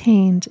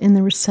detained in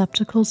the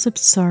receptacles of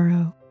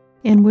sorrow,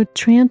 and would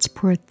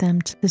transport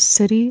them to the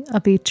city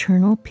of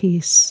eternal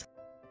peace,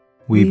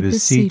 We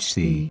beseech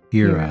thee,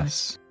 hear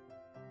us.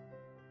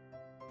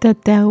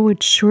 that thou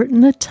would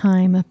shorten the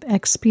time of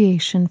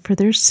expiation for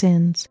their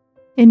sins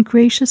and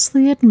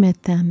graciously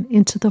admit them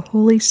into the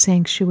holy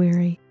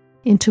sanctuary,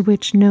 into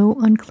which no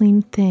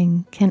unclean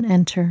thing can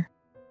enter,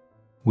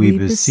 We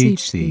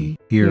beseech thee,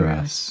 hear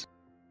us.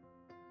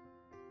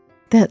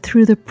 that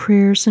through the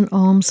prayers and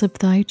alms of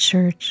thy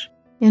church,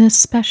 and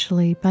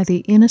especially by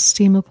the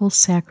inestimable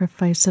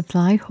sacrifice of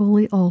thy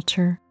holy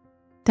altar,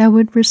 thou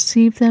would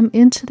receive them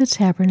into the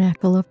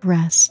tabernacle of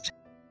rest,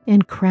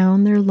 and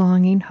crown their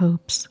longing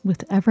hopes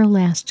with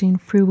everlasting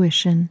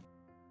fruition.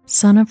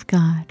 Son of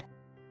God,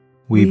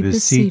 We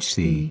beseech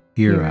thee,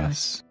 hear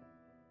us.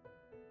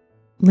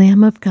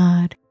 Lamb of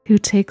God, who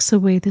takes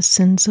away the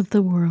sins of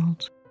the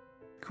world,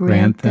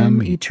 Grant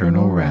them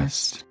eternal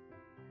rest.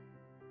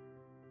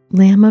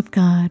 Lamb of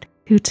God,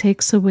 who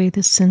takes away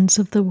the sins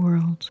of the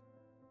world,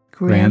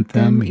 Grant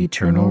them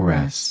eternal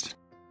rest.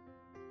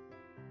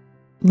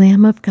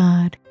 Lamb of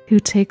God, who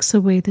takes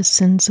away the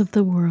sins of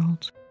the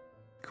world,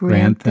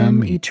 grant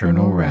them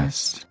eternal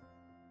rest.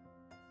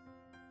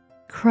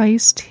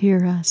 Christ,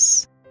 hear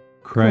us.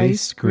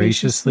 Christ,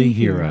 graciously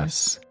hear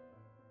us.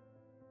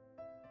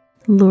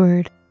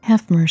 Lord,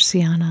 have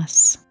mercy on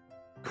us.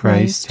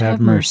 Christ, have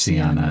mercy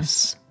on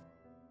us.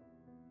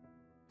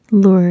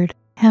 Lord,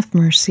 have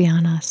mercy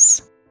on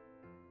us.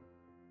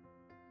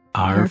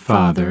 Our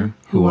Father,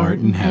 who art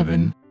in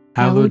heaven,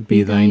 hallowed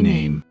be thy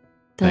name.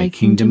 Thy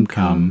kingdom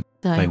come,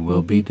 thy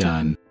will be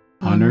done,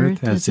 on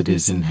earth as it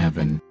is in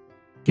heaven.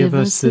 Give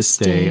us this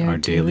day our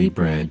daily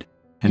bread,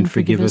 and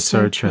forgive us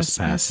our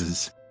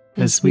trespasses,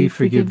 as we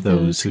forgive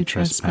those who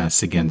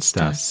trespass against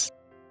us.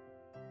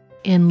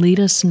 And lead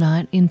us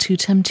not into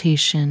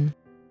temptation,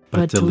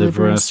 but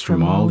deliver us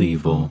from all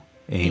evil.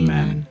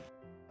 Amen.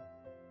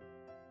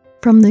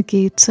 From the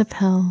gates of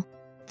hell,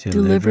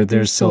 Deliver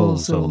their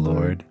souls, O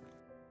Lord.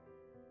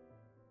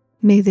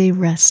 may they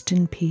rest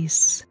in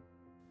peace.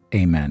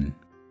 Amen.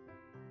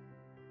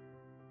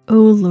 O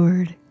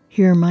Lord,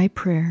 hear my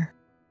prayer.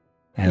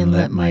 And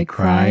let my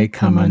cry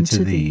come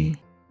unto thee.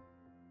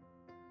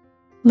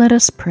 Let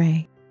us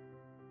pray.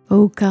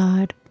 O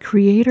God,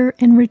 Creator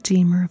and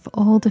Redeemer of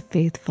all the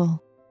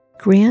faithful,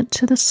 grant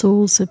to the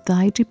souls of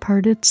thy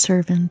departed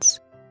servants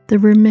the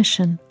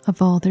remission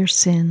of all their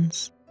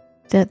sins,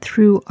 that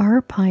through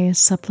our pious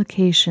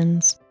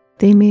supplications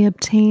they may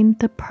obtain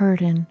the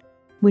pardon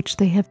which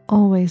they have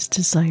always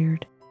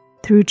desired.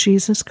 Through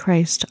Jesus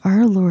Christ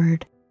our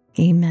Lord.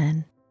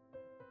 Amen.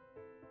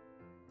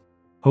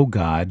 O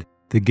God,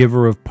 the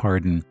giver of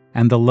pardon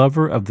and the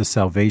lover of the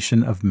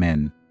salvation of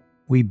men,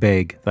 we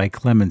beg thy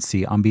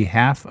clemency on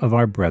behalf of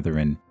our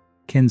brethren,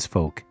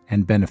 kinsfolk,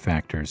 and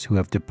benefactors who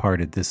have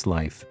departed this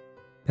life,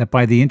 that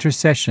by the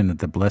intercession of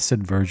the Blessed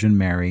Virgin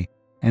Mary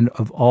and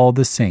of all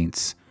the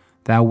saints,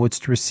 thou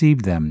wouldst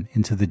receive them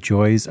into the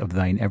joys of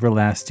thine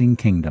everlasting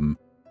kingdom,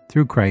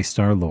 through Christ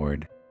our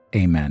Lord.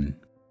 Amen.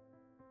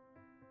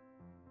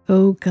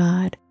 O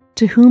God,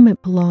 to whom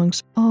it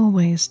belongs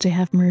always to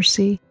have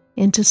mercy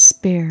and to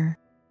spare,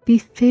 be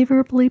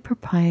favorably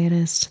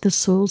propitious to the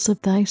souls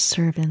of thy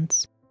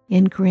servants,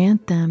 and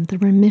grant them the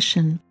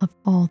remission of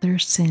all their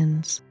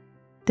sins,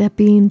 that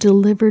being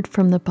delivered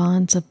from the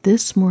bonds of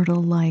this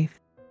mortal life,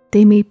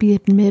 they may be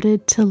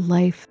admitted to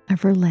life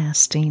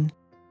everlasting.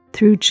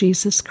 Through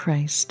Jesus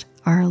Christ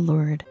our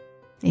Lord.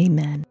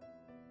 Amen.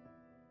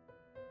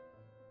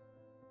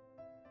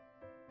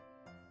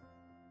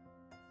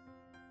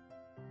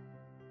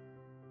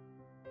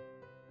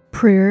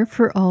 Prayer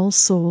for all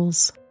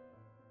souls.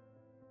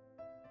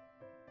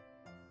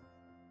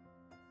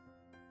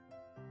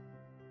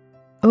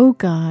 O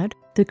God,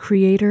 the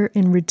Creator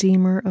and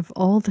Redeemer of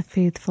all the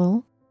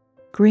faithful,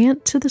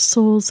 grant to the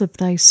souls of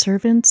thy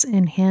servants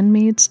and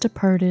handmaids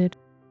departed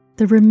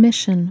the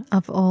remission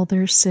of all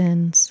their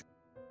sins,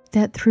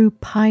 that through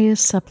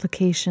pious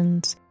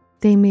supplications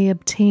they may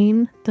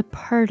obtain the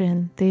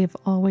pardon they have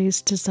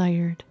always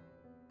desired.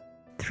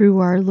 Through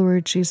our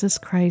Lord Jesus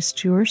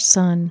Christ, your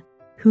Son,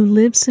 who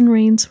lives and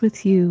reigns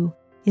with you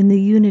in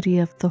the unity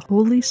of the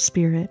Holy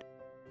Spirit,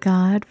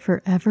 God,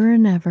 forever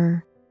and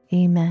ever.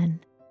 Amen.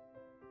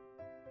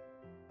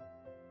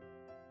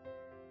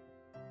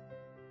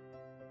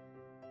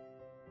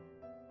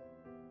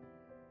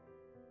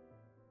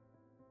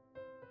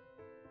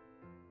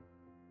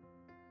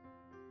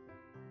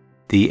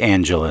 The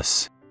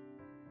Angelus.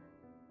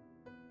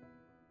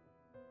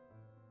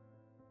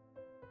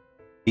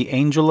 The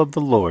angel of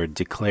the Lord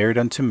declared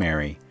unto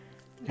Mary,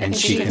 and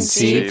she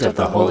conceived of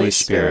the Holy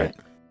Spirit.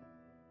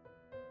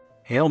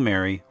 Hail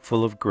Mary,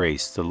 full of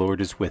grace, the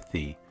Lord is with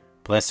thee.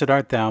 Blessed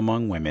art thou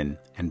among women,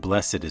 and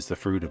blessed is the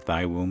fruit of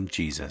thy womb,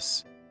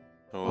 Jesus.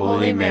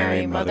 Holy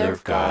Mary, Mother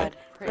of God,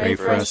 pray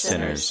for us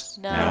sinners,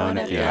 now and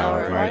at the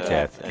hour of our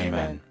death.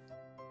 Amen.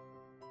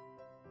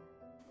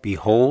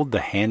 Behold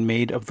the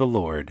handmaid of the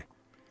Lord.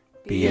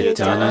 Be it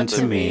done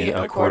unto me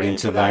according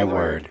to thy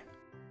word.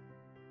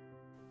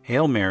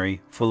 Hail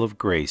Mary, full of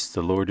grace,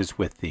 the Lord is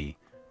with thee.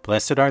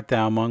 Blessed art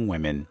thou among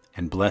women,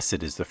 and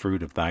blessed is the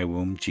fruit of thy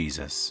womb,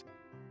 Jesus.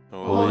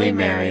 Holy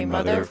Mary,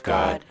 Mother of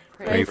God,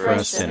 pray for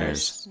us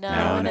sinners,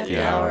 now and at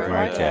the hour of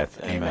our death.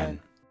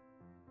 Amen.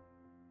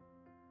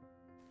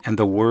 And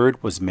the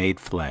Word was made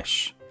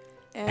flesh,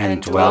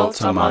 and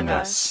dwelt among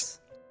us.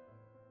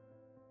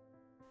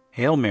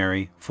 Hail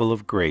Mary, full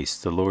of grace,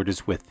 the Lord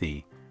is with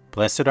thee.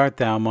 Blessed art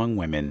thou among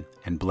women,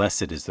 and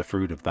blessed is the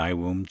fruit of thy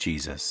womb,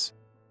 Jesus.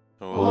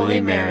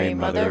 Holy Mary,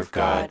 Mother of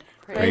God,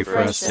 pray for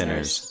us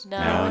sinners,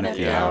 now and at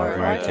the hour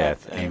of our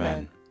death.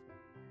 Amen.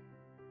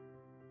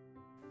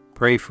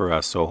 Pray for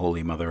us, O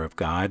Holy Mother of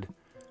God,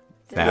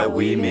 that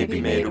we may be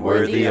made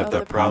worthy of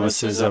the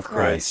promises of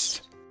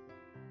Christ.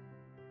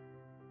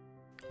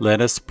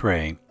 Let us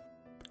pray.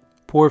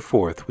 Pour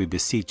forth, we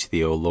beseech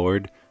thee, O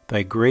Lord,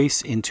 thy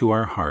grace into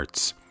our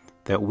hearts,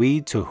 that we,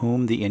 to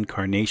whom the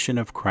incarnation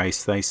of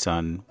Christ thy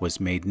Son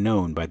was made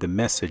known by the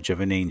message of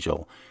an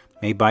angel,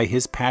 may by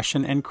his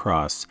passion and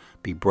cross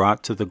be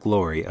brought to the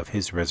glory of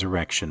his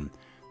resurrection.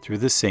 Through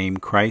the same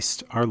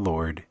Christ our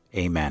Lord.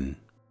 Amen.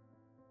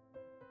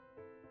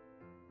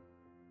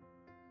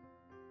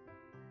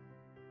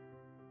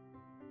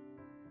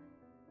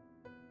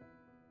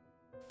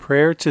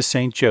 Prayer to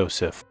Saint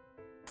Joseph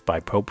by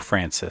Pope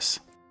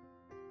Francis.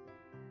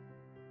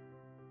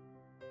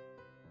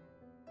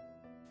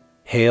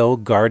 Hail,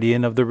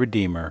 guardian of the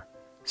Redeemer,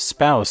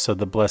 spouse of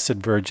the Blessed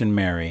Virgin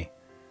Mary.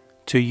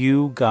 To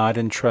you God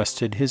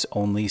entrusted his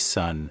only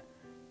Son.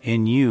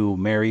 In you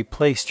Mary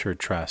placed her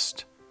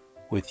trust.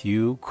 With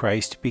you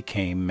Christ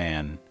became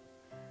man.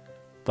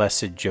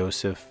 Blessed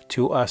Joseph,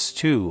 to us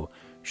too,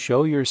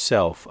 show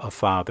yourself a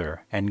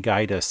father and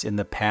guide us in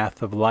the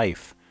path of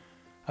life.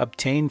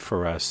 Obtain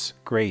for us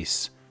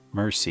grace,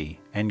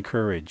 mercy, and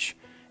courage,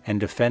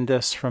 and defend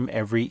us from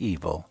every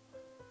evil.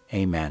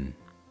 Amen.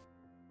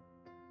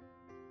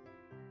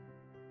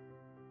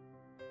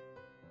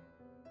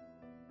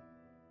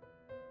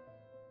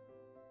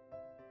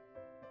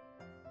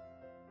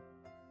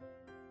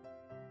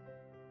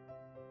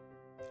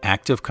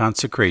 Act of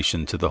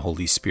consecration to the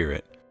Holy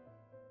Spirit.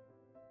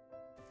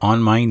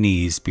 On my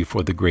knees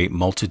before the great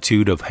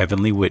multitude of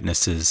heavenly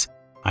witnesses,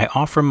 I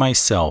offer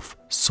myself,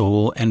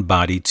 soul and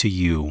body to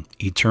you,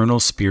 eternal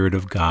Spirit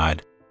of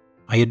God.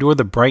 I adore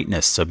the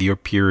brightness of your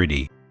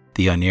purity,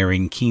 the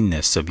unerring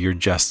keenness of your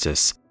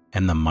justice,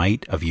 and the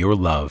might of your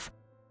love.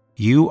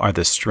 You are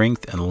the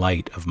strength and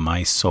light of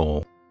my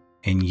soul.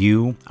 In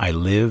you I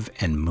live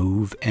and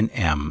move and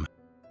am.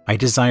 I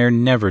desire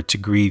never to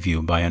grieve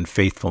you by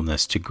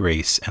unfaithfulness to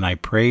grace, and I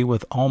pray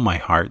with all my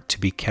heart to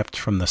be kept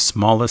from the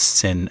smallest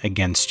sin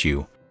against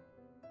you.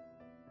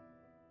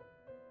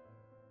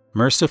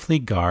 Mercifully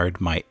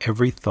guard my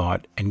every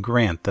thought and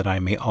grant that I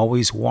may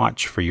always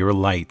watch for your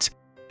light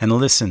and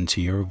listen to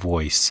your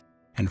voice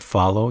and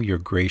follow your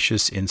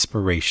gracious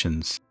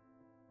inspirations.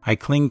 I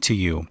cling to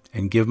you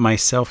and give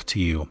myself to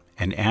you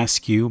and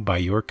ask you by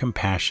your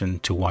compassion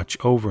to watch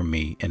over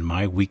me in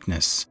my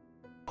weakness,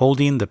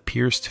 holding the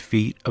pierced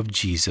feet of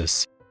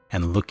Jesus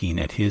and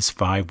looking at his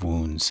 5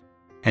 wounds,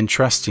 and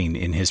trusting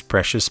in his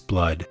precious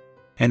blood,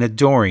 and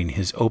adoring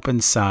his open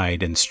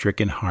side and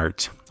stricken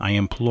heart. I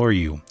implore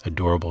you,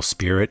 adorable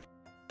Spirit,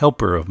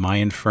 helper of my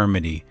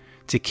infirmity,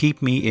 to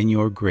keep me in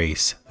your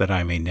grace, that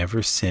I may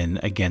never sin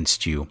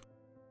against you.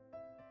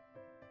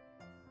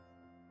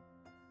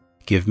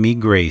 Give me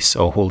grace,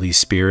 O Holy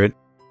Spirit,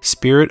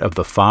 Spirit of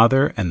the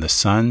Father and the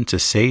Son, to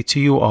say to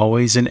you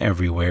always and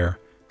everywhere,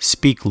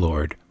 Speak,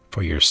 Lord,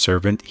 for your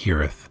servant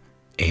heareth.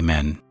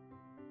 Amen.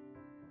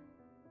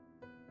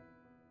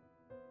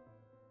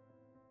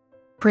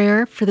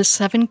 Prayer for the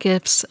 7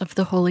 gifts of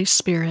the Holy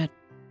Spirit.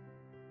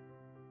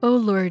 O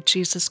Lord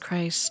Jesus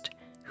Christ,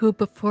 who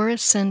before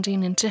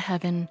ascending into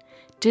heaven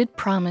did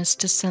promise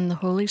to send the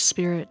Holy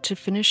Spirit to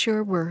finish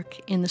your work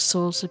in the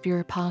souls of your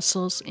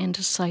apostles and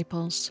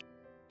disciples,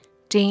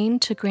 deign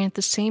to grant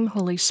the same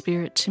Holy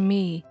Spirit to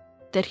me,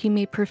 that he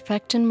may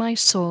perfect in my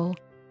soul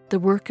the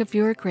work of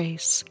your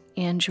grace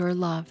and your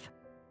love.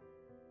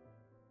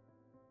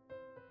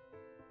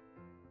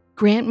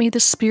 Grant me the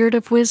spirit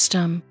of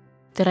wisdom,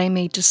 that I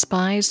may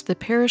despise the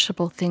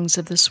perishable things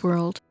of this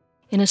world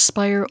and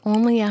aspire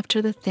only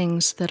after the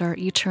things that are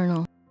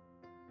eternal.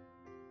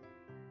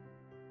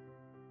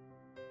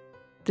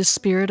 The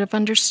spirit of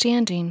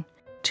understanding,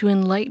 to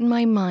enlighten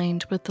my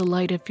mind with the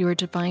light of your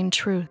divine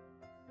truth.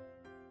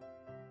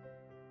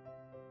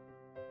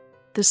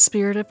 The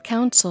spirit of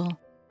counsel,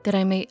 that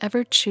I may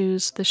ever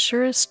choose the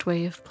surest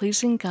way of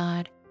pleasing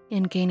God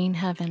and gaining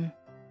heaven.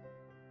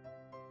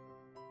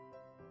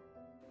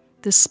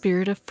 The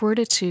spirit of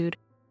fortitude,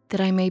 that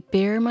I may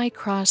bear my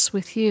cross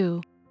with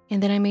you,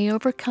 and that I may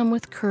overcome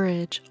with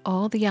courage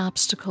all the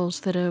obstacles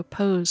that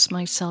oppose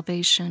my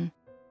salvation.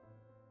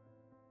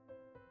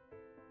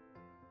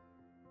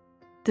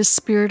 The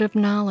spirit of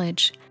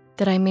knowledge,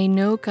 that I may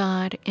know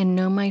God and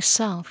know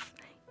myself,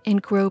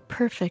 and grow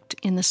perfect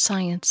in the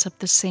science of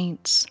the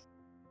saints.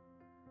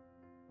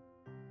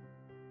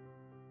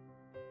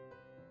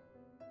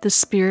 The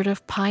spirit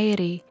of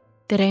piety,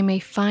 that I may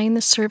find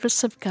the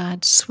service of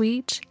God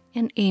sweet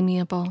and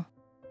amiable.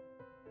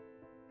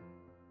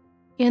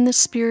 And the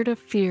spirit of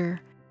fear,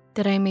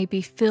 that I may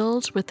be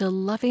filled with a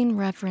loving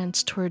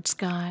reverence towards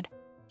God,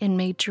 and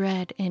may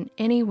dread in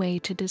any way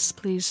to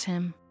displease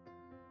him.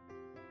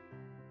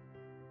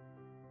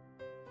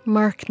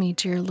 Mark me,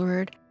 dear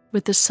Lord,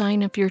 with the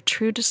sign of your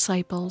true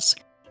disciples,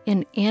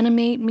 and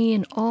animate me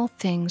in all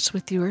things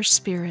with your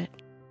Spirit.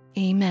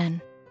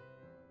 Amen.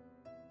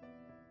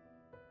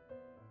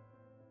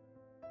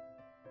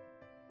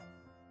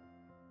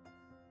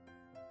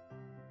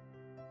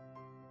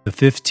 The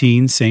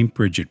 15 St.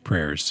 Bridget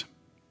Prayers.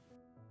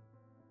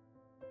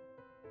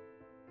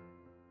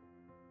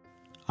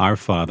 Our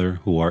Father,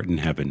 who art in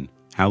heaven,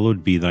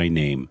 hallowed be thy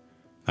name.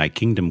 Thy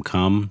kingdom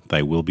come,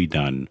 thy will be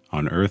done,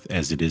 on earth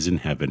as it is in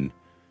heaven.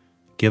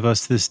 Give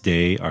us this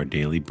day our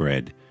daily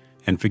bread,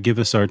 and forgive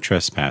us our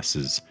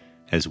trespasses,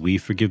 as we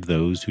forgive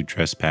those who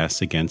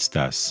trespass against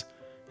us.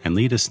 And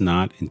lead us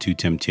not into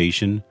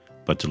temptation,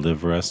 but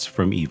deliver us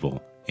from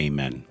evil.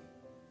 Amen.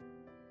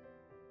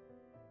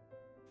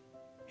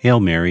 Hail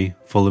Mary,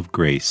 full of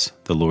grace,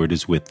 the Lord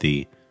is with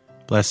thee.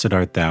 Blessed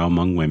art thou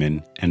among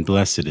women, and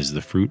blessed is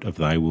the fruit of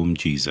thy womb,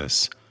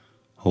 Jesus.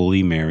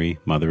 Holy Mary,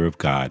 Mother of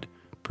God,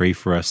 pray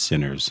for us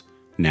sinners,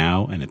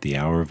 now and at the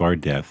hour of our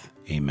death.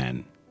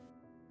 Amen.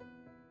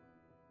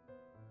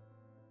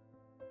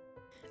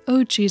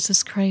 O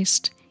Jesus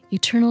Christ,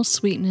 eternal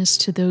sweetness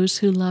to those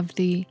who love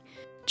Thee,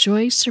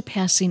 joy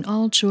surpassing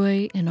all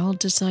joy and all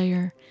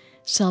desire,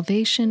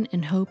 salvation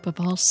and hope of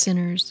all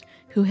sinners,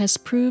 who has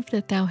proved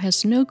that Thou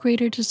hast no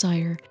greater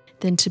desire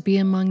than to be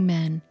among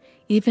men,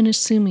 even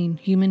assuming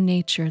human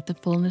nature at the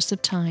fullness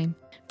of time,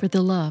 for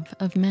the love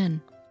of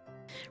men.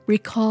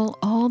 Recall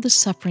all the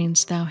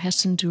sufferings Thou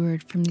hast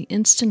endured from the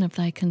instant of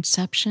Thy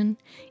conception,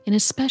 and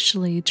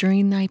especially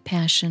during Thy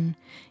passion,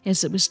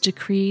 as it was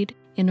decreed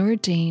and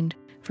ordained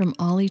from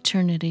all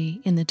eternity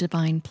in the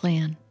divine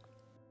plan.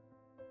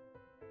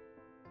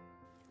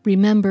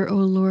 Remember, O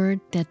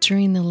Lord, that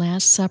during the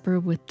Last Supper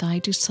with Thy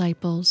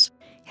disciples,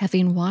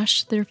 having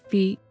washed their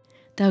feet,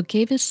 Thou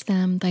gavest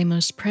them Thy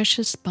most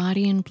precious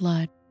body and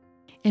blood,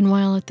 and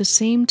while at the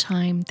same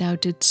time Thou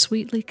didst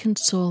sweetly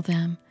console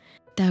them,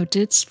 Thou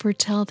didst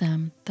foretell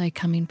them Thy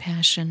coming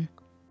passion.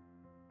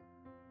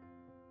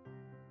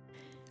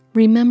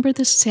 Remember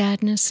the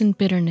sadness and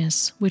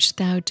bitterness which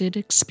Thou didst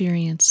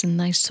experience in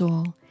Thy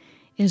soul,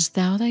 as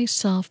Thou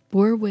Thyself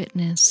bore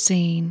witness,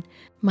 saying,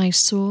 My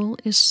soul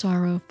is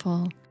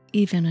sorrowful,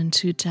 even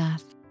unto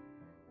death.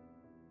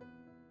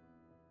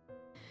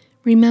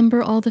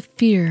 Remember all the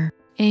fear,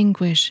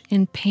 anguish,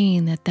 and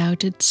pain that Thou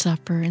didst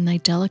suffer in Thy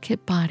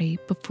delicate body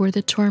before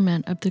the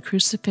torment of the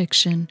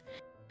crucifixion,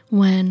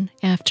 when,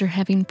 after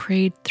having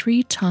prayed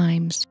 3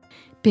 times,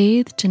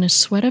 bathed in a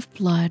sweat of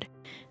blood,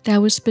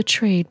 Thou wast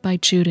betrayed by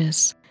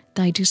Judas,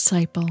 Thy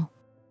disciple.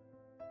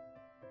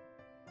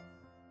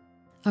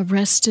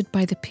 Arrested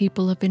by the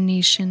people of a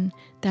nation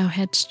Thou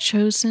hadst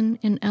chosen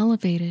and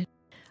elevated,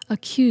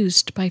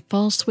 accused by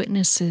false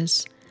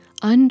witnesses,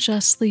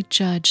 unjustly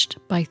judged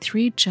by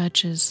 3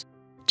 judges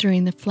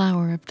during the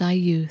flower of Thy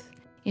youth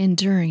and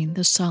during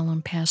the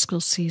solemn Paschal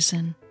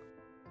season.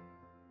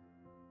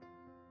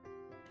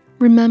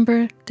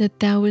 Remember that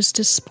Thou wast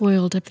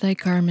despoiled of Thy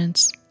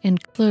garments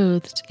and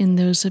clothed in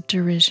those of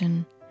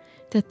derision,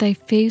 that Thy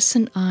face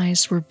and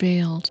eyes were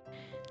veiled,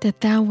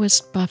 that Thou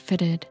wast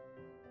buffeted,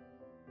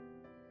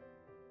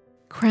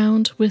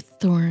 crowned with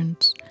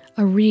thorns,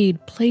 a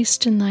reed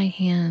placed in Thy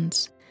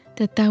hands,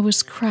 that Thou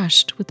wast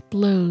crushed with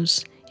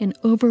blows and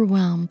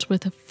overwhelmed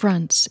with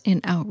affronts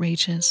and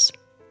outrages.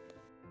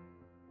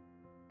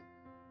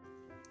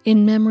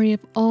 In memory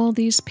of all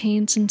these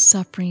pains and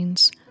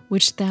sufferings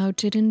which Thou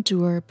did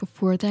endure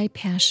before Thy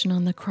passion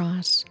on the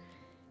cross,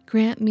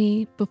 grant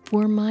me,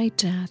 before my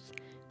death,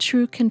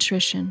 true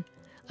contrition,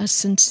 a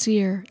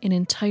sincere and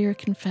entire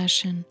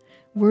confession,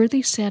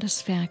 worthy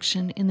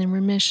satisfaction in the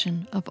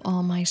remission of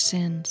all my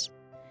sins.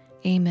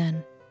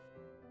 Amen.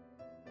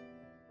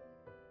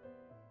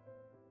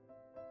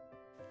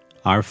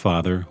 Our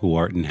Father, who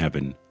art in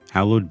heaven,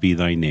 hallowed be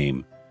Thy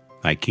name.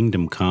 Thy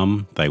kingdom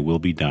come, Thy will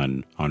be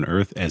done, on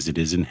earth as it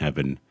is in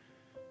heaven.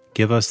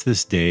 Give us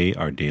this day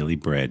our daily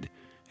bread,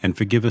 and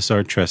forgive us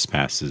our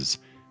trespasses,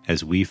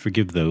 as we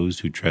forgive those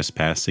who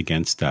trespass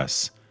against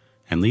us.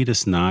 And lead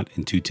us not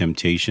into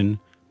temptation,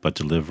 but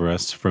deliver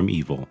us from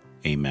evil.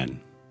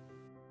 Amen.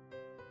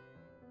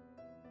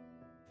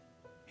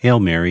 Hail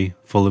Mary,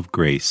 full of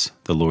grace,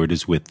 the Lord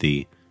is with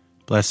Thee.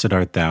 Blessed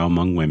art Thou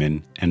among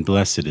women, and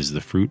blessed is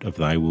the fruit of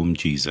Thy womb,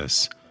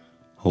 Jesus.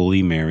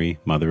 Holy Mary,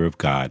 Mother of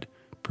God,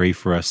 pray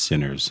for us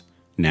sinners,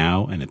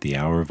 now and at the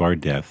hour of our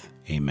death.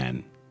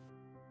 Amen.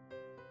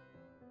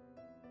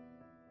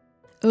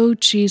 O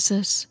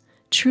Jesus,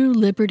 true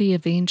liberty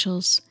of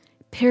angels,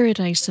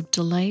 paradise of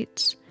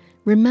delights,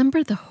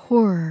 remember the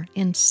horror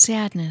and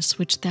sadness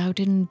which Thou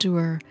didst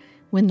endure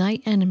when Thy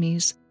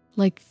enemies,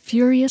 like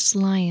furious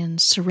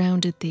lions,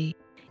 surrounded Thee,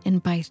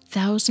 and by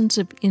thousands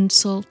of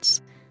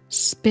insults,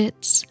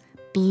 spits,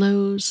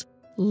 blows,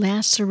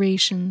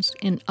 lacerations,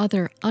 and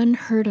other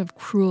unheard-of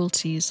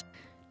cruelties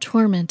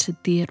tormented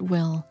Thee at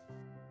will.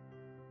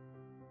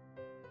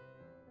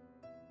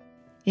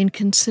 In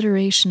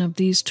consideration of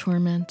these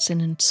torments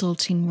and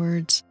insulting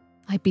words,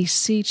 I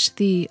beseech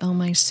Thee, O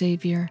my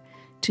Savior,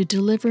 to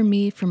deliver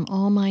me from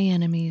all my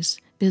enemies,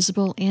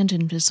 visible and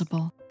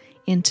invisible,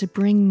 and to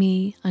bring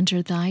me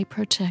under Thy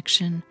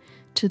protection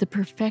to the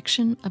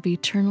perfection of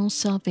eternal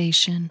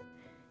salvation.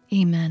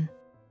 Amen.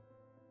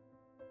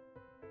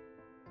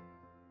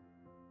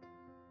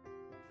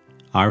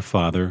 Our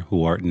Father,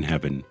 who art in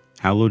heaven,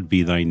 hallowed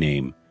be Thy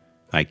name.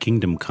 Thy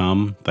kingdom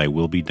come, Thy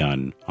will be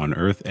done, on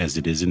earth as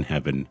it is in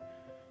heaven.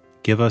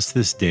 Give us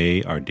this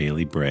day our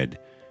daily bread,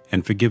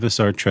 and forgive us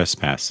our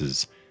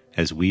trespasses,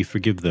 as we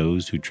forgive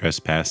those who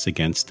trespass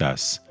against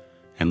us.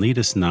 And lead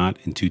us not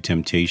into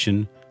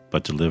temptation,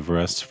 but deliver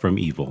us from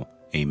evil.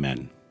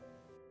 Amen.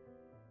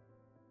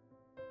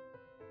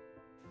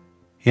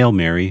 Hail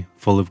Mary,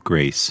 full of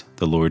grace,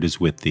 the Lord is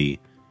with Thee.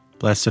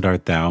 Blessed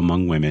art Thou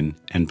among women,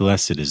 and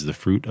blessed is the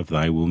fruit of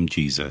Thy womb,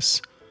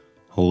 Jesus.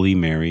 Holy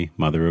Mary,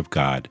 Mother of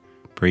God,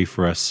 pray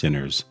for us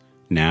sinners,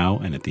 now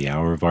and at the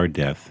hour of our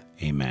death.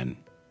 Amen.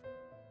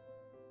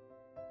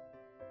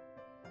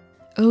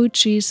 O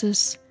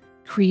Jesus,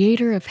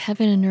 Creator of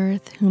heaven and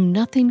earth, whom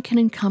nothing can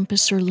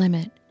encompass or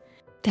limit,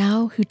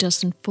 thou who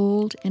dost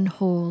enfold and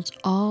hold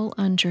all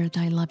under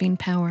thy loving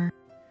power.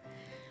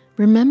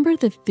 Remember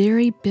the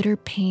very bitter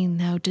pain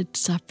thou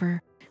didst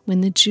suffer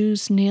when the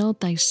Jews nailed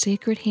thy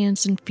sacred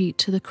hands and feet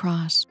to the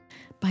cross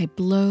by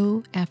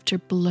blow after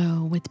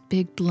blow with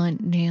big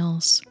blunt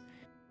nails.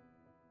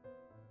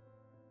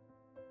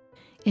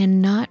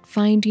 And not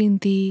finding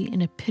thee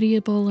in a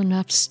pitiable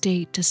enough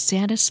state to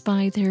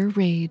satisfy their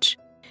rage,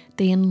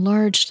 they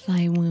enlarged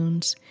thy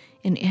wounds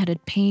and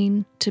added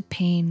pain to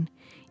pain,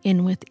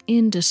 and with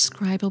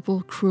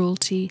indescribable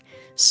cruelty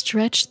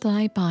stretched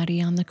thy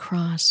body on the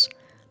cross,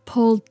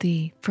 pulled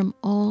thee from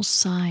all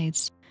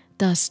sides,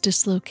 thus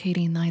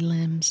dislocating thy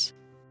limbs.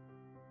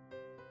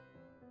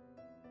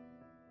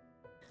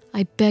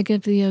 I beg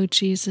of thee, O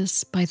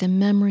Jesus, by the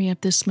memory of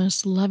this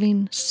most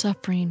loving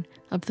suffering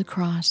of the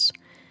cross,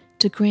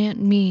 to grant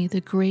me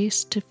the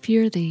grace to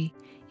fear thee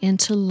and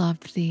to love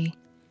thee.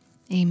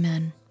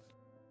 Amen.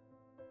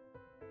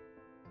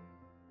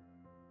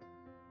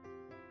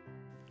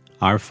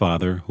 Our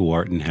Father, who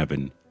art in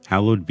heaven,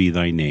 hallowed be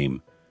thy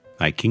name.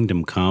 Thy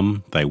kingdom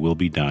come, thy will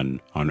be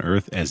done, on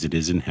earth as it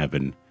is in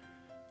heaven.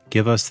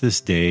 Give us this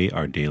day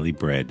our daily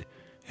bread,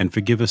 and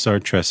forgive us our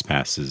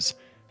trespasses,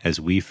 as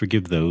we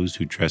forgive those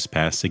who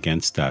trespass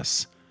against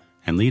us.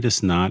 And lead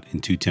us not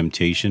into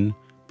temptation,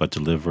 but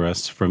deliver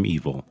us from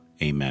evil.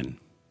 Amen.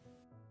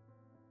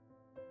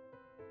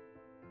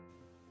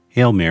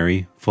 Hail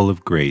Mary, full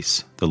of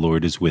grace, the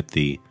Lord is with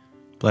thee.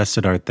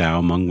 Blessed art thou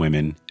among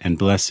women, and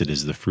blessed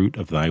is the fruit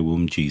of thy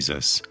womb,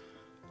 Jesus.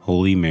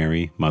 Holy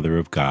Mary, Mother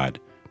of God,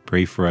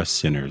 pray for us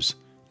sinners,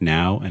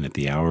 now and at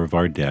the hour of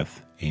our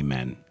death.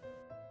 Amen.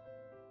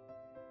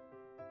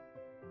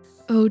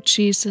 O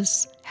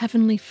Jesus,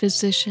 heavenly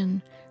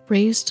physician,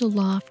 raised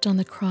aloft on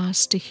the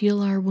cross to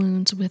heal our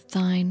wounds with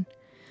thine,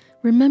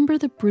 remember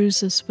the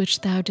bruises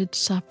which thou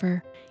didst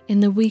suffer, in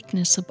the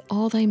weakness of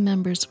all thy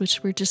members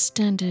which were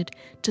distended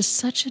to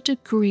such a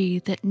degree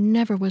that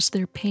never was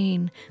there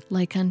pain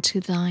like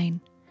unto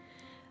thine.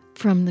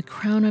 From the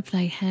crown of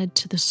thy head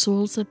to the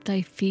soles of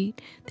thy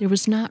feet, there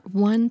was not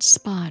one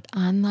spot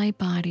on thy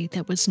body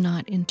that was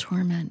not in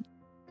torment.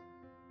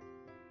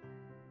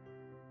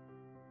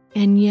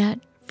 And yet,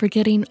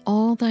 forgetting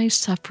all thy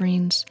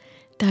sufferings,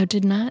 thou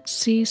did not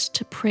cease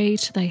to pray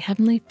to thy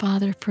heavenly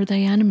Father for thy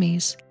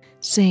enemies,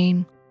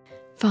 saying,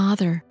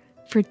 Father,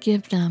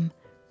 forgive them,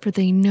 for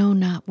they know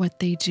not what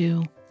they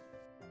do.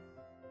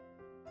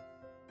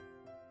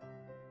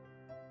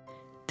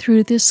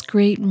 Through this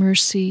great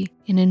mercy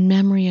and in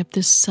memory of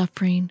this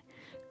suffering,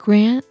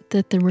 grant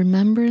that the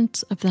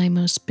remembrance of thy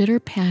most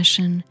bitter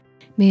passion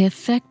may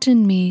effect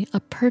in me a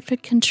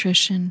perfect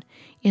contrition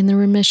and the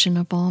remission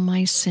of all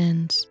my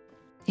sins.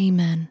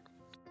 Amen.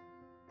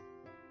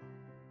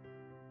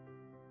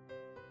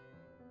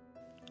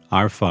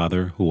 Our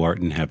Father, who art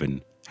in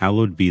heaven,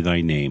 hallowed be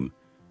thy name.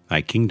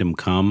 Thy kingdom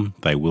come,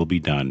 thy will be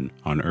done,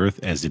 on earth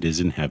as it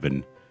is in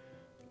heaven.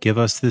 Give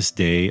us this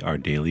day our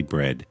daily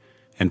bread,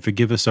 and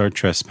forgive us our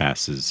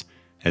trespasses,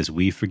 as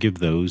we forgive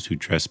those who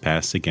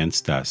trespass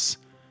against us.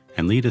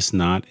 And lead us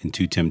not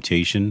into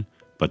temptation,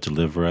 but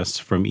deliver us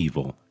from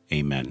evil.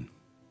 Amen.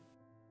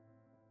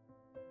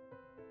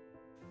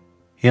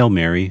 Hail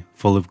Mary,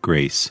 full of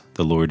grace,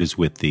 the Lord is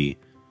with thee.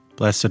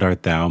 Blessed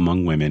art thou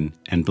among women,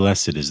 and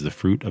blessed is the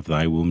fruit of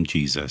thy womb,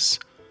 Jesus.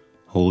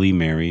 Holy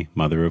Mary,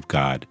 Mother of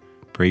God,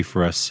 pray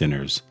for us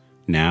sinners,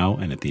 now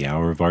and at the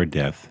hour of our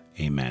death.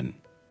 Amen.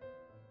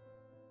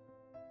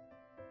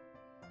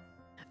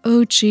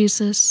 O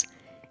Jesus,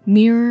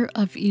 mirror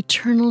of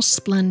eternal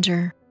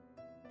splendor,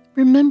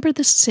 remember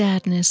the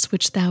sadness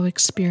which thou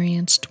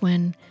experienced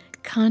when,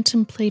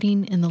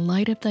 contemplating in the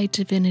light of thy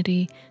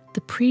divinity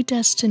the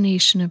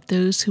predestination of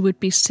those who would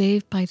be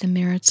saved by the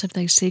merits of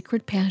thy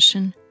sacred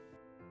passion.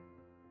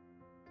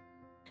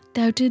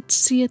 Thou didst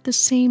see at the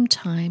same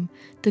time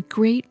the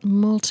great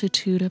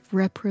multitude of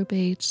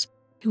reprobates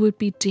who would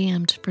be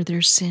damned for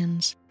their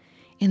sins,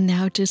 and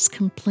thou didst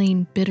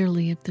complain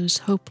bitterly of those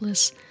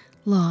hopeless,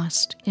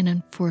 lost, and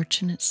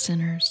unfortunate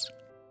sinners.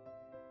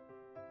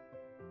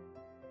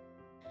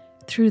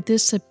 Through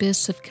this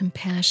abyss of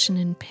compassion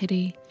and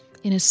pity,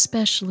 and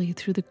especially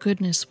through the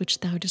goodness which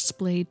thou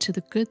displayed to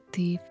the good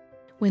thief,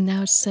 when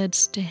thou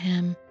saidst to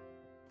him,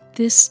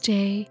 This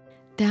day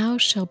thou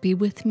shalt be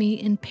with me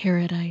in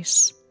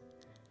paradise,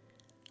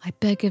 I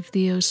beg of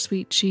thee, O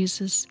sweet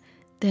Jesus,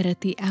 that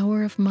at the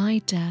hour of my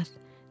death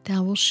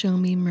thou wilt show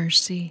me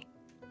mercy.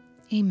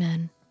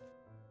 Amen.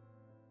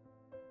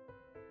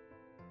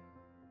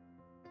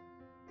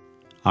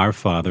 Our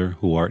Father,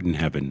 who art in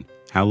heaven,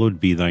 hallowed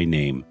be thy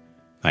name.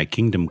 Thy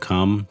kingdom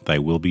come, thy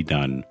will be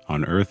done,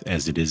 on earth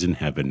as it is in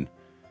heaven.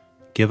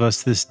 Give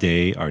us this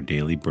day our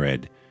daily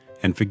bread,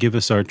 and forgive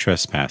us our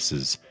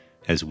trespasses,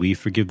 as we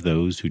forgive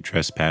those who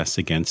trespass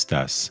against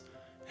us.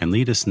 And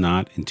lead us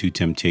not into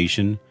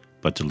temptation,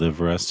 but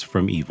deliver us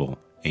from evil.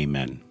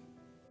 Amen.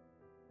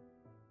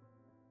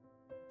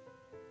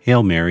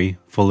 Hail Mary,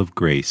 full of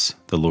grace,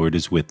 the Lord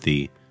is with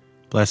thee.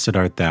 Blessed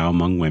art thou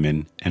among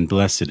women, and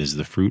blessed is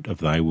the fruit of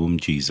thy womb,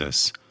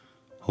 Jesus.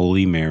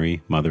 Holy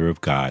Mary, Mother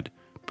of God,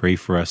 pray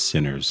for us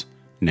sinners,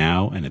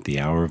 now and at the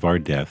hour of our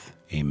death.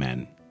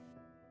 Amen.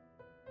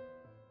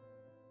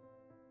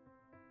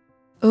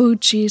 O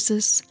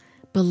Jesus,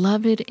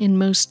 beloved and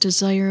most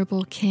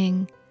desirable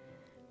King,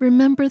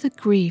 remember the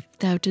grief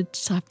thou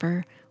didst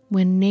suffer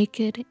when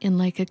naked and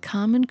like a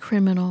common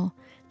criminal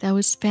thou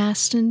wast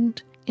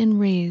fastened and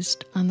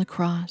raised on the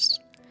cross,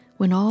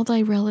 when all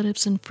thy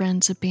relatives and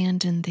friends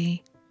abandoned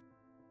thee.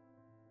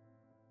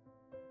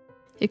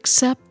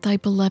 Except thy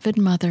beloved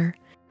mother,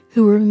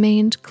 who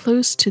remained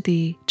close to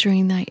thee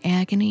during thy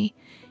agony,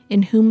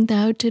 and whom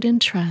thou did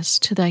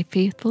entrust to thy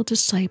faithful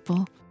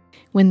disciple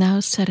when thou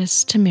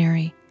saidst to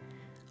Mary,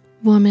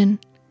 Woman,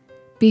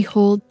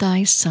 behold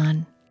thy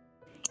son,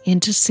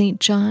 and to St.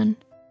 John,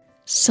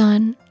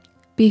 Son,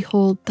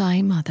 behold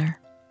thy mother.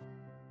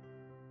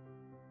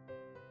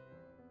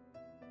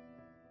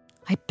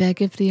 I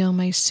beg of thee, O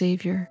my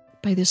Savior,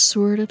 by the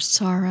sword of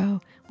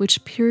sorrow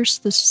which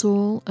pierced the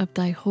soul of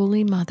thy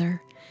holy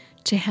mother,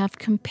 to have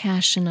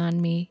compassion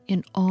on me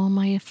in all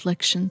my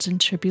afflictions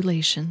and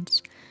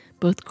tribulations,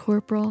 both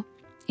corporal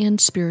and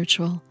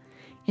spiritual,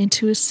 and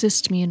to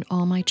assist me in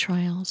all my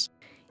trials,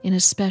 and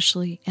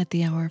especially at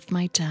the hour of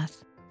my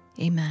death.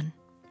 Amen.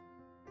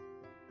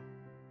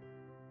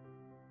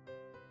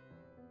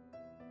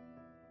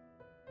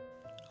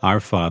 Our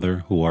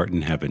Father, who art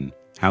in heaven,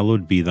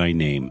 hallowed be thy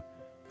name.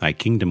 Thy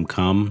kingdom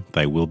come,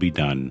 thy will be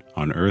done,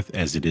 on earth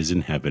as it is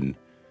in heaven.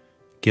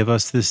 Give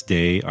us this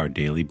day our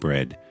daily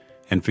bread,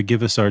 and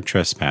forgive us our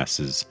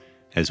trespasses,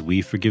 as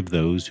we forgive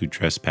those who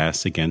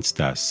trespass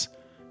against us.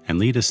 And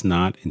lead us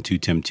not into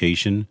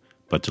temptation,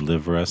 but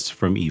deliver us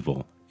from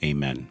evil.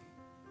 Amen.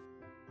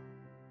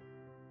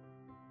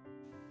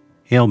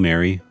 Hail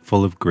Mary,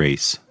 full of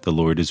grace, the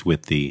Lord is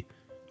with thee.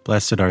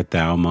 Blessed art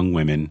thou among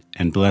women,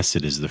 and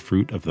blessed is the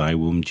fruit of thy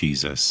womb,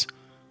 Jesus.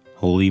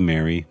 Holy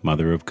Mary,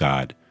 Mother of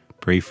God,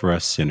 pray for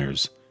us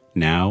sinners,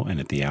 now and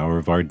at the hour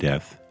of our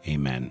death.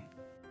 Amen.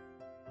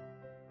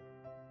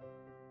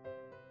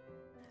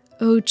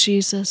 O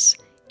Jesus,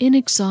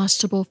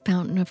 inexhaustible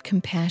fountain of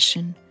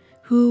compassion,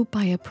 who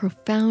by a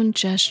profound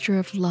gesture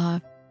of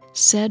love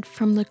said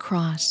from the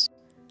cross,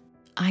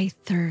 I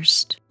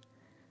thirst,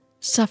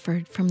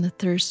 suffered from the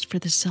thirst for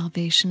the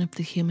salvation of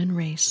the human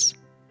race.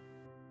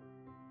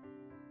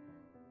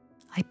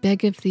 I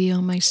beg of thee,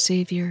 O my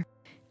Savior,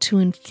 to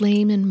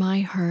inflame in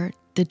my heart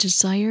the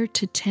desire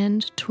to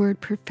tend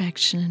toward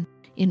perfection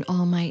in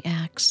all my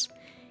acts,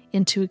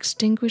 and to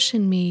extinguish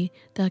in me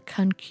the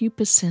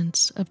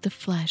concupiscence of the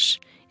flesh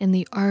and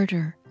the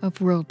ardor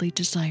of worldly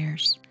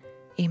desires.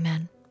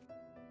 Amen.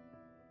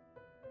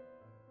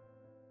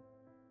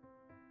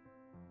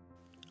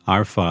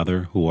 Our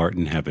Father, who art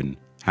in heaven,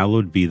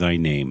 hallowed be thy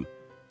name.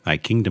 Thy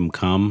kingdom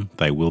come,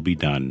 thy will be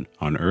done,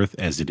 on earth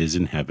as it is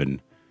in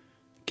heaven.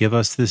 Give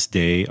us this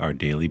day our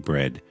daily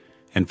bread,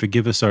 and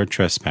forgive us our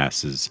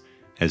trespasses,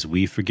 as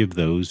we forgive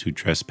those who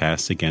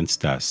trespass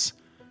against us.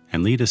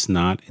 And lead us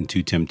not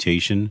into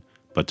temptation,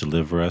 but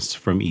deliver us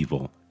from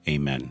evil.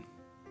 Amen.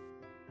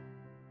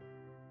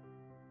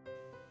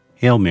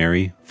 Hail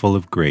Mary, full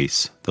of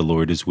grace, the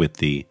Lord is with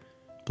thee.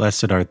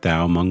 Blessed art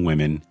thou among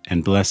women,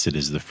 and blessed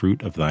is the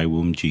fruit of thy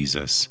womb,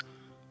 Jesus.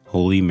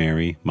 Holy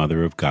Mary,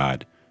 Mother of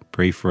God,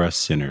 pray for us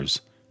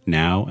sinners,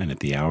 now and at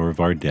the hour of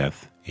our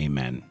death.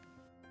 Amen.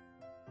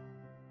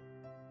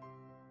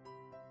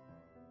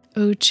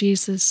 O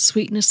Jesus,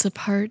 sweetness of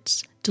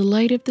hearts,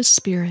 delight of the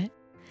Spirit,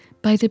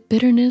 by the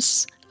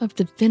bitterness of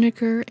the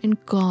vinegar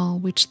and gall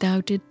which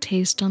thou didst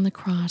taste on the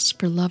cross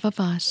for love of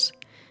us,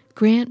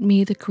 grant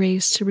me the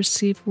grace to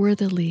receive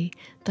worthily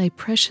thy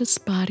precious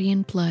body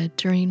and blood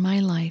during my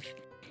life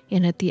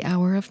and at the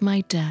hour of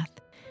my death,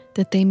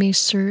 that they may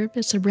serve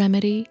as a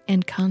remedy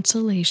and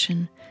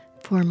consolation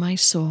for my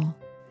soul.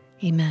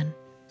 Amen.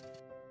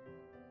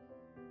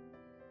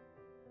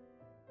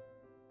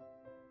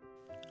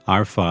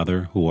 Our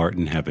Father, who art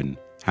in heaven,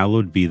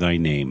 hallowed be thy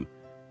name.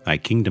 Thy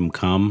kingdom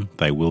come,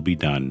 thy will be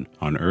done,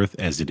 on earth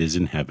as it is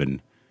in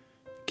heaven.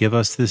 Give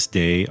us this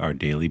day our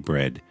daily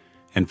bread,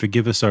 and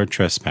forgive us our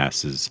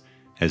trespasses,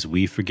 as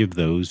we forgive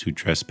those who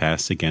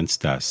trespass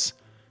against us.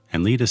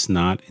 And lead us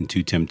not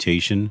into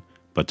temptation,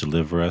 but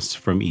deliver us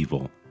from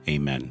evil.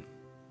 Amen.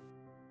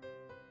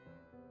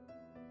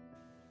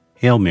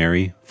 Hail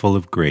Mary, full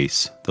of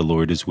grace, the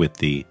Lord is with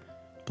thee.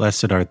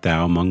 Blessed art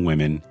thou among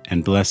women,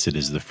 and blessed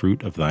is the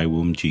fruit of thy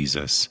womb,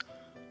 Jesus.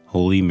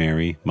 Holy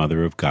Mary,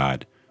 Mother of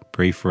God,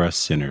 pray for us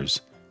sinners,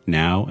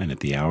 now and at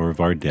the hour of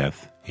our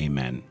death.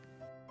 Amen.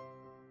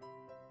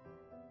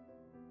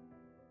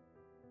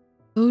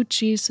 O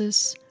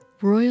Jesus,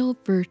 royal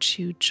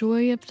virtue,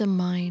 joy of the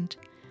mind,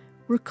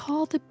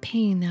 recall the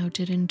pain thou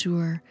did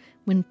endure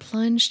when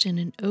plunged in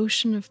an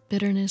ocean of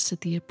bitterness at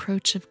the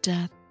approach of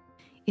death,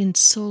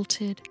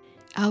 insulted,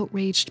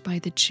 outraged by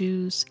the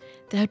Jews,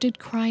 thou did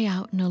cry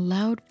out in a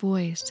loud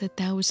voice that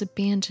thou was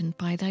abandoned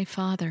by thy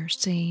Father,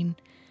 saying,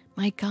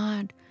 My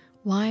God,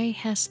 why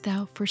hast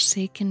thou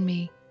forsaken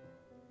me?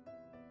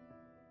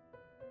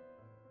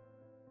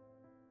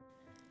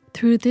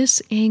 Through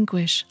this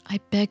anguish I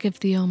beg of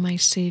thee, O my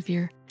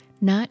Savior,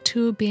 not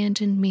to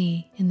abandon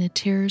me in the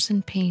terrors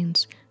and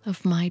pains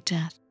of my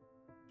death.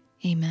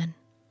 Amen.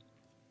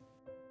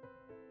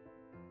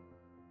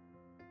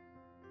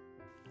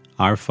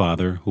 Our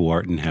Father, who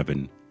art in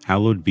heaven,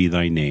 hallowed be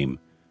thy name.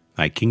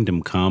 Thy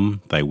kingdom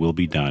come, thy will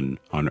be done,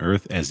 on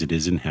earth as it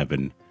is in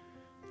heaven.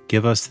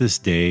 Give us this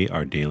day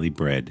our daily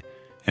bread,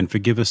 and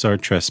forgive us our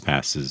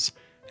trespasses,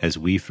 as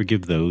we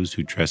forgive those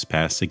who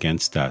trespass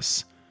against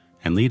us.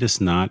 And lead us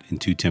not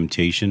into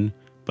temptation,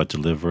 but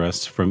deliver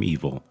us from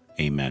evil.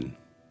 Amen.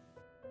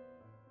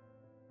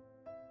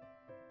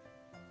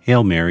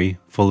 Hail Mary,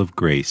 full of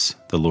grace,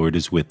 the Lord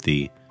is with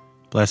thee.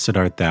 Blessed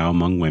art thou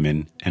among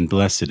women, and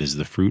blessed is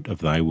the fruit of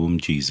thy womb,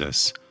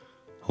 Jesus.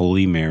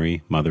 Holy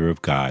Mary, Mother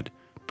of God,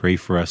 pray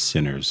for us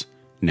sinners,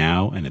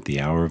 now and at the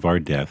hour of our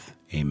death.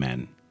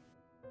 Amen.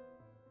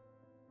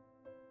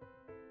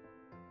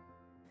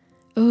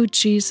 O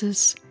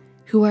Jesus,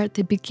 who art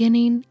the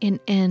beginning and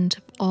end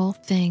of all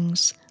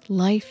things,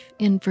 life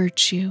and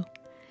virtue,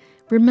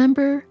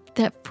 remember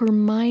that for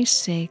my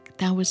sake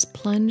thou wast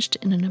plunged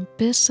in an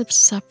abyss of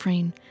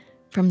suffering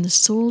from the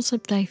soles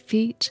of thy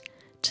feet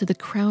to the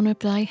crown of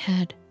thy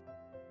head.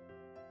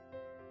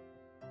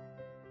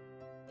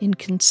 In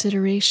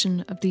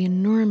consideration of the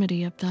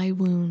enormity of thy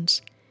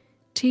wounds,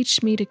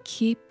 teach me to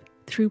keep,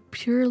 through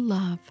pure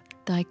love,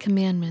 thy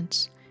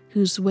commandments,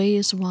 whose way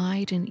is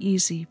wide and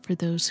easy for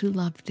those who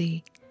love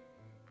thee.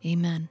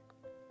 Amen.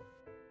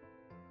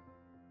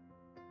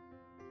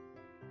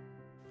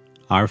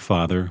 Our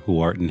Father, who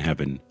art in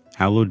heaven,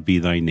 hallowed be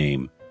thy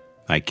name.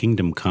 Thy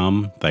kingdom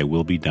come, thy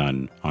will be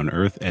done, on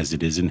earth as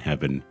it is in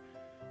heaven.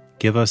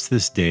 Give us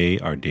this day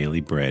our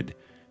daily bread,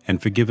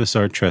 and forgive us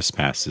our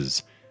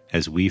trespasses,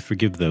 as we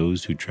forgive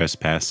those who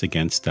trespass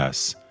against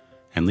us.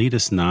 And lead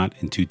us not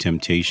into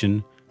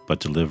temptation, but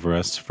deliver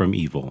us from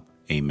evil.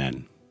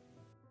 Amen.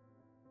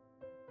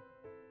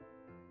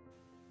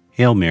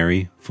 Hail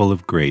Mary, full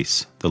of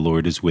grace, the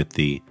Lord is with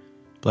thee.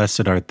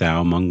 Blessed art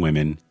thou among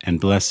women, and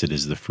blessed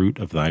is the fruit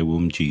of thy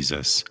womb,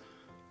 Jesus.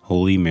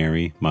 Holy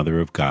Mary, Mother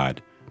of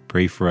God,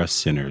 pray for us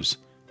sinners,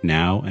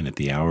 now and at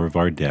the hour of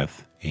our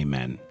death.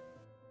 Amen.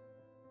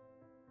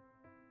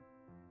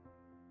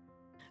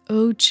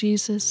 O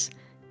Jesus,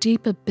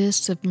 deep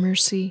abyss of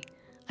mercy,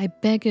 I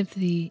beg of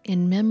thee,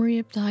 in memory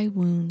of thy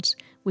wounds,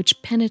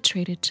 which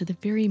penetrated to the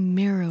very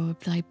marrow of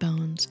thy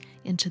bones,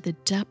 and to the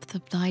depth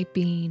of thy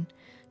being,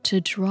 to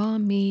draw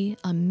me,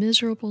 a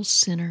miserable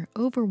sinner,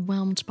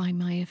 overwhelmed by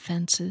my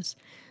offenses,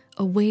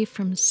 away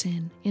from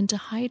sin, and to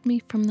hide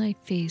me from thy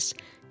face,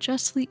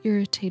 justly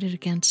irritated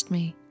against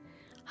me.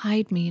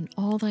 Hide me in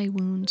all thy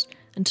wounds,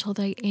 until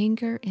thy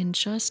anger and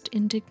just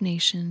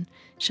indignation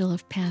shall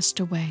have passed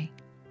away.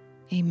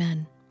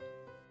 Amen.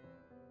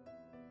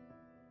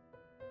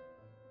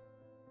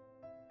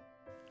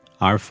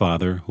 Our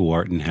Father, who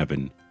art in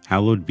heaven,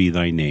 hallowed be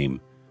thy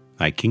name.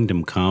 Thy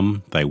kingdom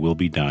come, thy will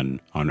be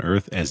done, on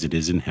earth as it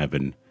is in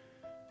heaven.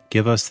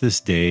 Give us this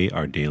day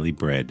our daily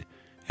bread,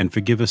 and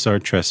forgive us our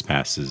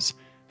trespasses,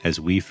 as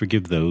we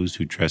forgive those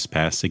who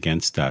trespass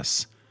against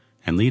us.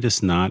 And lead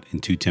us not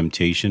into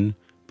temptation,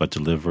 but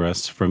deliver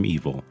us from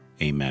evil.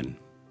 Amen.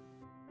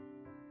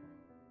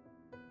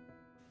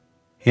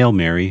 Hail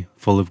Mary,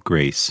 full of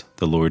grace,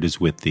 the Lord is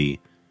with thee.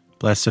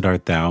 Blessed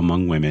art thou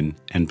among women,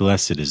 and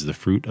blessed is the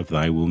fruit of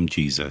thy womb,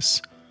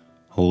 Jesus.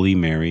 Holy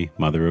Mary,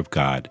 Mother of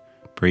God,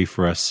 pray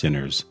for us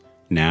sinners,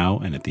 now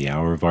and at the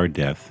hour of our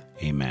death.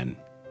 Amen.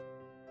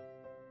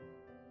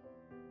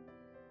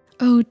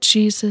 O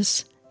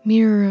Jesus,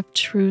 mirror of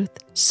truth,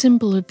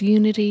 symbol of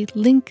unity,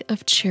 link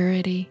of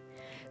charity,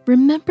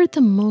 remember the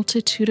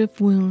multitude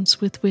of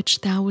wounds with which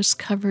thou wast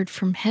covered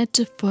from head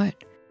to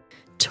foot,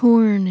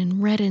 torn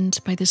and reddened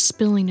by the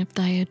spilling of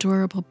thy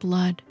adorable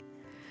blood.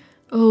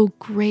 O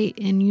great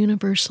and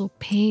universal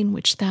pain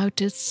which thou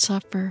didst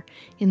suffer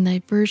in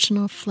thy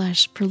virginal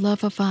flesh for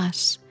love of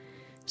us.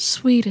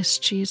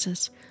 Sweetest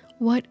Jesus,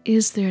 what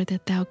is there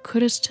that thou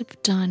couldst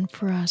have done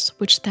for us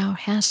which thou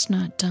hast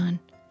not done?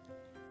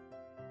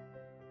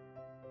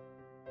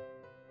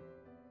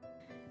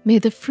 May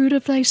the fruit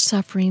of thy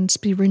sufferings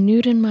be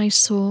renewed in my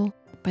soul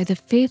by the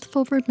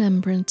faithful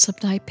remembrance of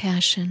thy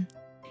passion,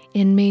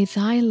 and may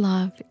thy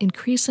love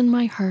increase in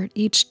my heart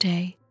each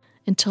day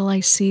until I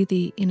see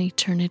thee in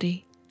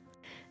eternity.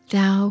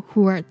 Thou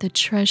who art the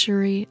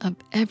treasury of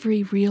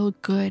every real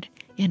good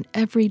and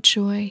every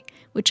joy,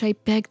 which I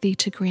beg thee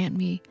to grant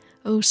me,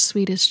 O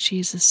sweetest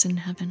Jesus in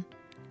heaven.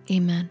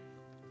 Amen.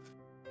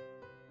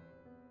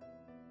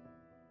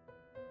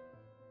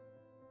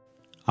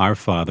 Our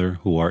Father,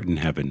 who art in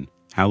heaven,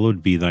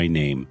 hallowed be thy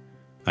name.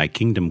 Thy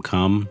kingdom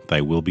come, thy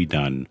will be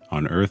done,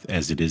 on earth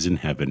as it is in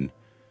heaven.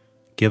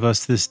 Give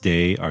us this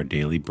day our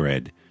daily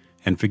bread,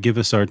 and forgive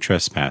us our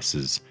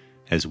trespasses,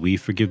 as we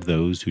forgive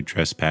those who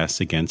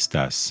trespass against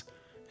us.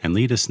 And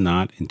lead us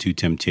not into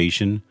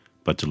temptation,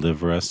 but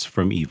deliver us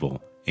from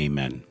evil.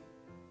 Amen.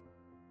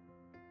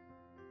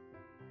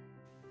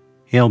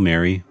 Hail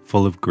Mary,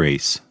 full of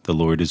grace, the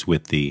Lord is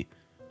with thee.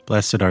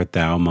 Blessed art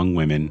thou among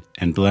women,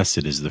 and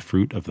blessed is the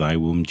fruit of thy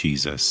womb,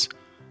 Jesus.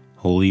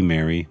 Holy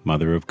Mary,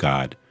 Mother of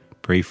God,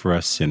 pray for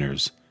us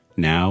sinners,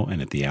 now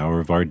and at the hour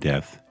of our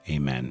death.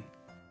 Amen.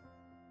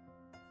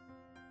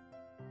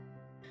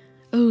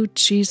 O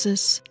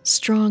Jesus,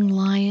 strong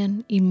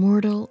lion,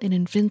 immortal and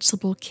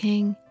invincible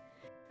King,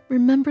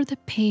 remember the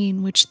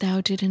pain which thou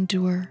did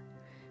endure,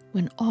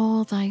 when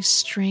all thy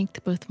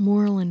strength, both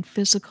moral and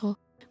physical,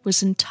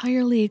 was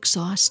entirely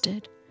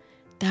exhausted.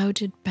 Thou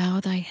did bow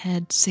thy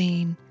head,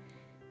 saying,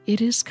 "It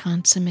is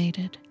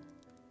consummated."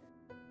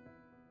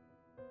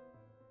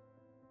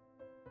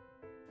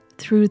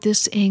 Through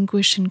this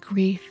anguish and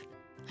grief,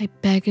 I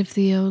beg of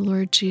thee, O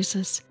Lord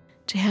Jesus,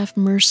 to have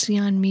mercy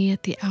on me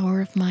at the hour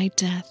of my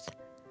death,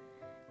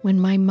 when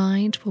my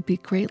mind will be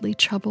greatly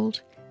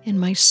troubled and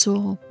my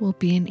soul will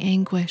be in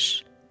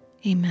anguish.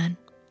 Amen.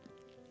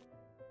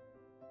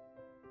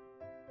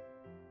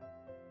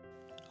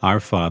 Our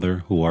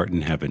Father, who art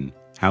in heaven,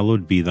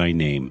 hallowed be thy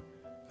name.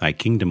 Thy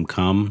kingdom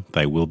come,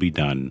 thy will be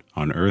done,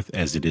 on earth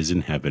as it is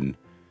in heaven.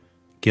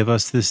 Give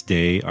us this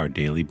day our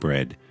daily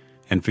bread,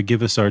 and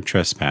forgive us our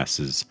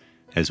trespasses,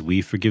 as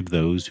we forgive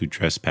those who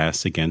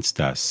trespass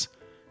against us.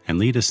 And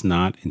lead us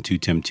not into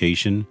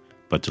temptation,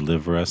 but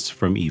deliver us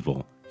from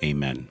evil.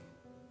 Amen.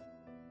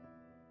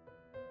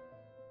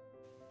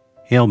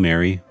 Hail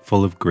Mary,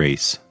 full of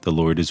grace, the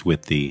Lord is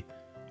with thee.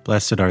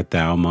 Blessed art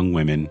thou among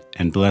women,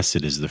 and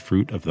blessed is the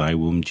fruit of thy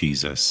womb,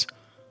 Jesus.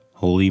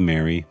 Holy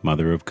Mary,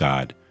 Mother of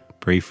God,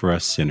 pray for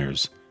us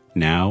sinners,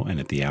 now and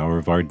at the hour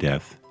of our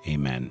death.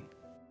 Amen.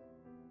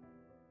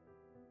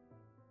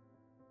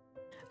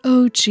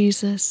 O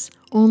Jesus,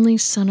 only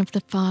Son of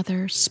the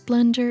Father,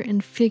 splendor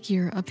and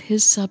figure of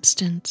his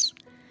substance,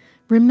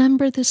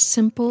 remember this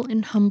simple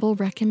and humble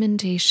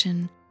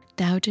recommendation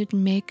thou did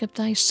make of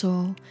thy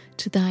soul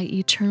to thy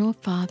eternal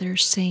Father,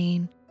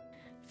 saying,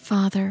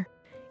 Father,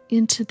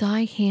 into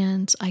thy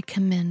hands I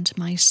commend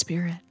my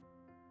spirit.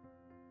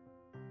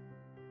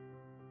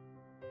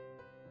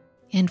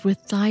 And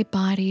with thy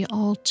body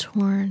all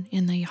torn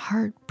and thy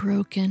heart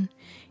broken,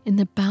 in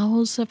the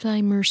bowels of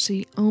thy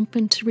mercy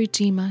open to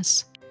redeem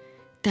us,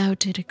 thou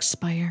did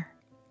expire.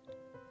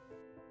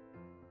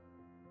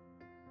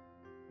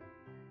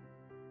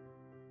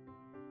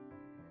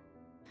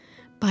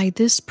 By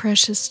this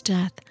precious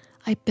death,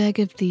 I beg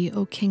of thee,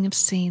 O King of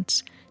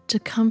Saints, to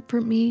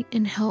comfort me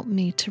and help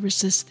me to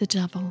resist the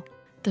devil,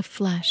 the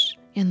flesh,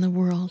 and the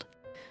world,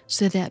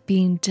 so that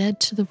being dead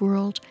to the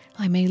world,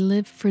 I may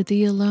live for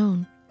thee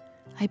alone.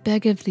 I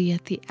beg of thee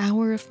at the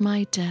hour of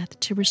my death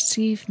to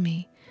receive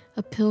me,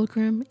 a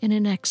pilgrim and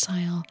an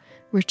exile,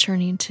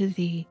 returning to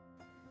thee.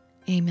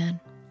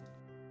 Amen.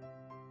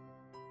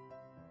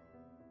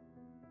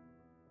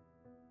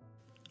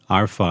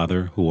 Our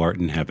Father, who art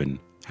in heaven,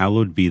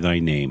 hallowed be thy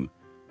name.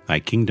 Thy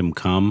kingdom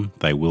come,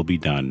 thy will be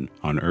done,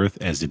 on earth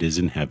as it is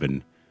in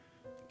heaven.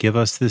 Give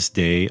us this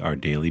day our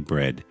daily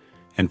bread,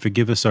 and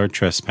forgive us our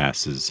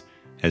trespasses,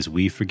 as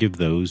we forgive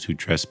those who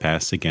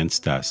trespass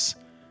against us.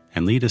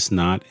 And lead us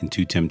not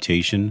into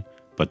temptation,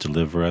 but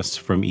deliver us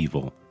from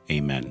evil.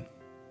 Amen.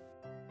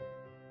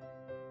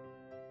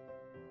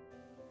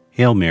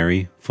 Hail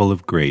Mary, full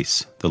of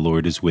grace, the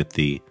Lord is with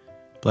thee.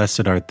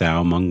 Blessed art thou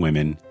among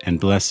women,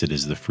 and blessed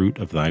is the fruit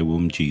of thy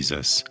womb,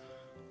 Jesus.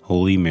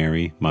 Holy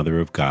Mary,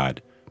 Mother of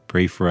God,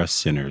 pray for us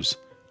sinners,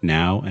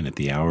 now and at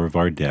the hour of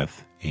our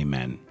death.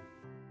 Amen.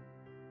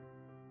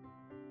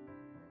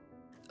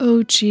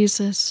 O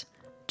Jesus,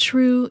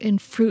 true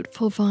and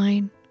fruitful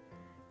vine,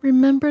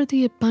 remember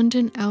the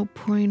abundant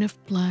outpouring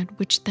of blood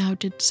which thou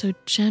didst so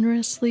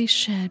generously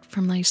shed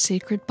from thy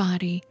sacred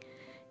body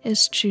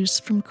as juice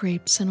from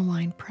grapes in a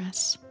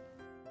winepress.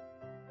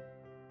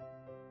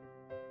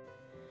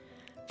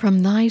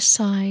 From thy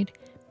side,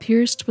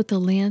 pierced with a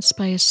lance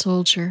by a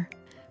soldier,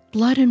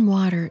 blood and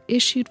water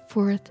issued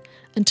forth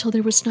until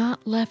there was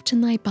not left in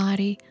thy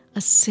body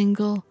a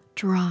single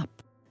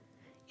drop.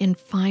 And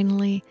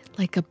finally,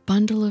 like a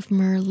bundle of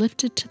myrrh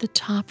lifted to the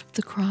top of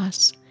the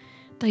cross,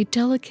 thy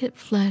delicate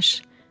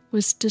flesh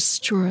was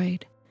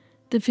destroyed,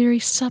 the very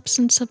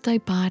substance of thy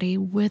body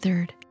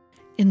withered,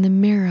 and the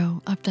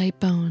marrow of thy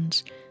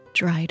bones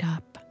dried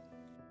up.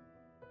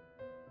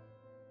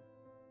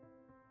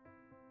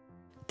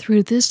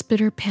 Through this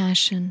bitter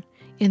passion,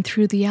 and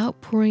through the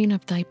outpouring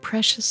of thy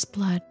precious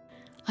blood,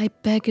 I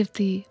beg of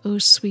thee, O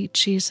sweet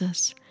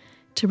Jesus,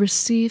 to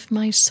receive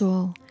my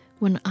soul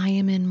when I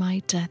am in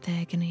my death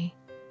agony.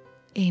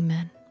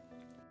 Amen.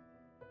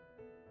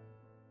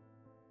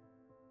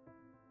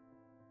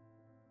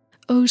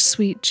 O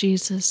sweet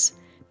Jesus,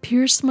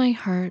 pierce my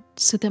heart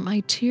so that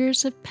my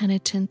tears of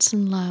penitence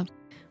and love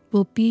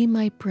will be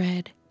my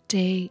bread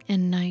day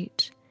and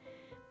night.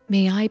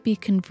 May I be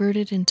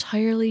converted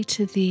entirely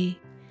to thee.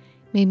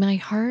 May my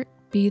heart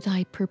be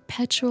thy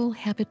perpetual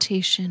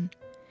habitation.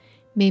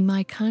 May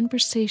my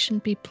conversation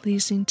be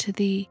pleasing to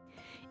thee,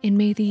 and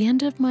may the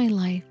end of my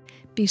life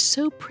be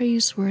so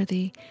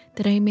praiseworthy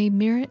that I may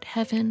merit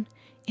heaven,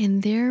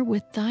 and there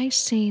with thy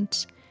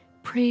saints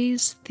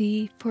praise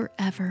thee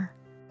forever.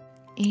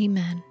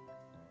 Amen.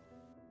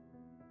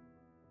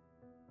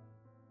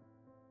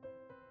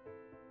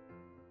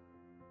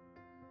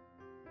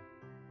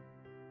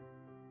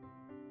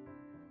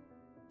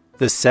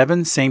 The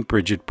 7 St.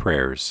 Bridget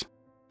Prayers,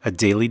 a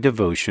daily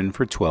devotion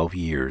for 12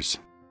 years.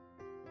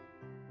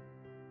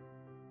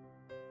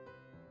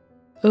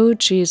 O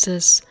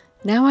Jesus,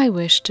 now I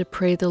wish to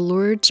pray the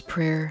Lord's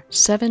Prayer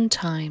 7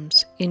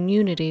 times in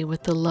unity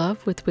with the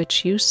love with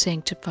which you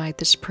sanctified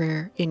this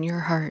prayer in your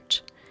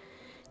heart.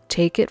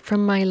 Take it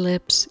from my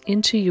lips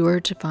into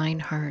your divine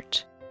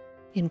heart.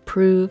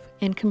 Improve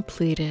and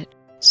complete it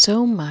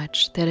so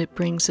much that it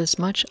brings as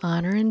much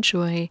honor and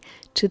joy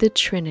to the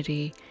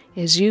Trinity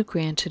as you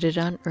granted it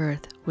on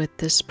earth with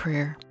this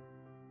prayer.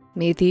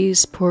 May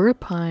these pour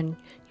upon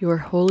your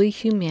holy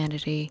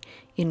humanity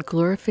in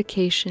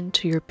glorification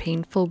to your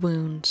painful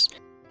wounds,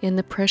 in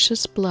the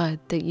precious blood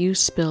that you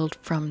spilled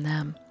from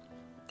them.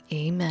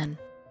 Amen.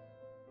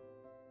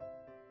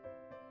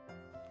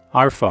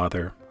 Our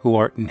Father, who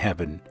art in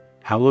heaven,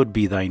 hallowed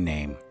be thy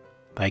name.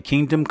 Thy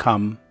kingdom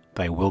come,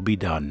 thy will be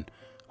done,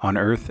 on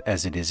earth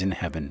as it is in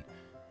heaven.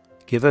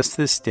 Give us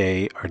this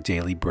day our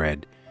daily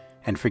bread,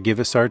 and forgive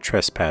us our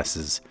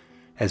trespasses,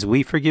 as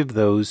we forgive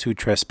those who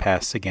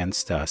trespass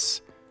against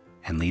us.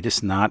 And lead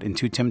us not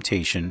into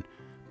temptation,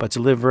 but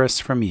deliver us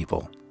from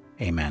evil.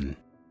 Amen.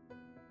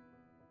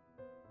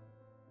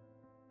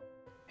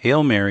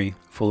 Hail Mary,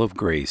 full of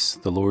grace,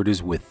 the Lord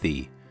is with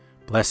thee.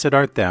 Blessed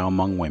art thou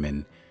among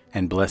women,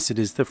 and blessed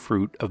is the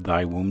fruit of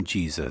thy womb,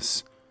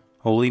 Jesus.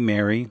 Holy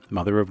Mary,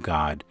 Mother of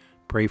God,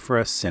 pray for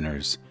us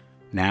sinners,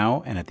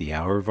 now and at the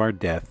hour of our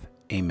death.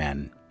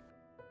 Amen.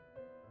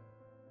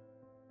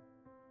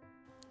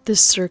 The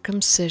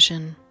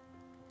Circumcision.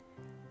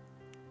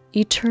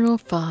 Eternal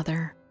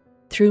Father,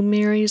 through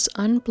Mary's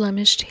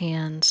unblemished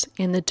hands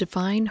in the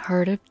divine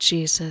heart of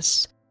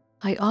Jesus,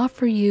 I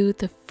offer you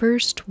the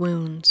first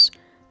wounds,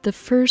 the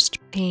first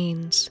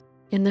pains,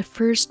 and the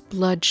first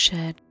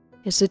bloodshed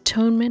as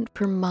atonement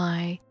for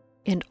my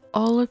and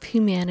all of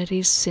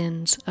humanity's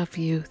sins of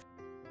youth,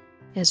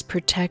 as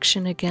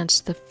protection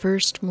against the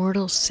first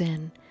mortal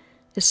sin,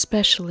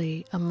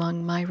 especially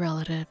among my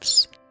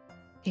relatives.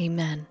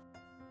 Amen.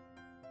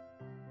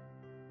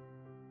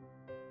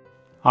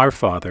 Our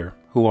Father,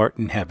 who art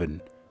in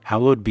heaven,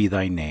 hallowed be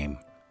thy name.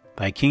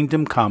 Thy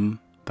kingdom come,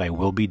 thy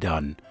will be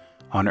done,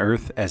 on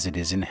earth as it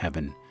is in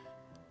heaven.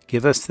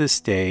 Give us this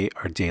day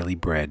our daily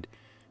bread,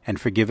 and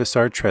forgive us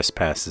our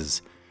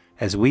trespasses,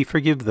 as we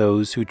forgive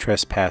those who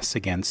trespass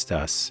against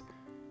us.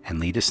 And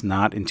lead us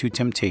not into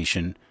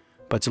temptation,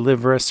 but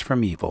deliver us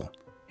from evil.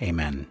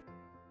 Amen.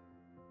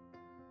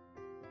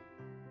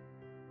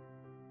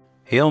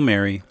 Hail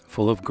Mary,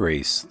 full of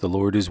grace, the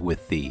Lord is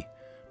with thee.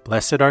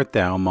 Blessed art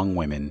thou among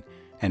women,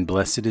 and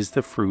blessed is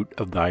the fruit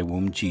of thy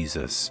womb,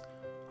 Jesus.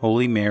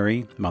 Holy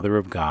Mary, Mother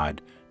of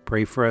God,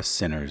 pray for us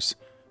sinners,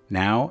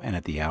 now and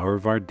at the hour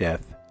of our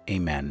death.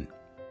 Amen.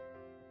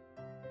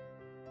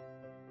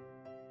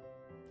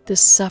 The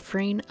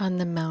Suffering on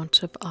the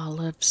Mount of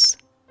Olives.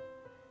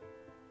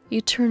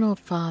 Eternal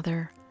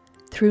Father,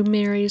 through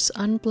Mary's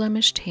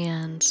unblemished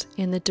hands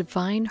in the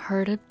divine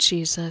heart of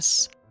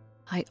Jesus,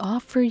 I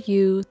offer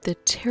you the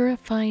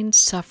terrifying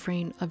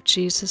suffering of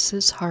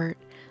Jesus' heart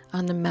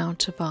on the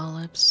Mount of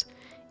Olives,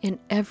 in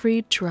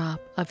every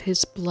drop of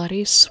his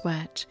bloody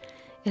sweat,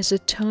 as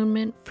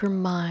atonement for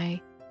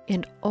my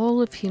and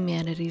all of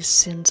humanity's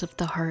sins of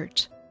the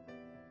heart,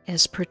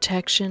 as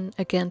protection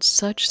against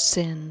such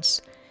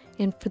sins,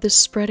 and for the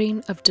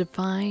spreading of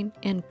divine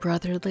and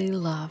brotherly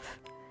love.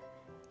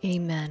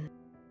 Amen.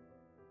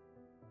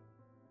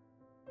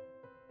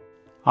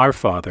 Our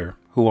Father,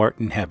 who art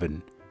in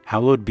heaven,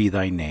 hallowed be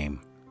thy name.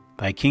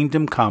 Thy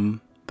kingdom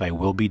come, thy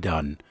will be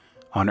done,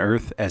 on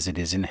earth as it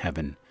is in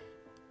heaven.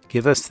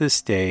 Give us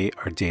this day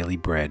our daily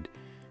bread,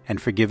 and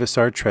forgive us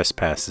our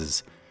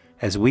trespasses,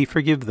 as we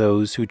forgive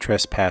those who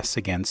trespass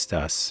against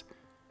us.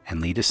 And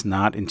lead us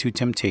not into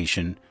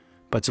temptation,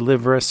 but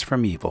deliver us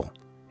from evil.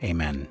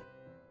 Amen.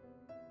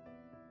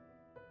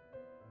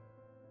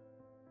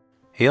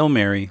 Hail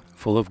Mary,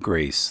 full of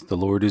grace, the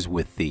Lord is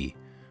with thee.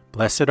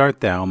 Blessed art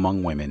thou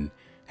among women,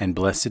 and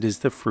blessed is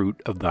the fruit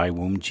of thy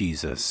womb,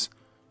 Jesus.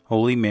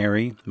 Holy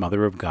Mary,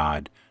 Mother of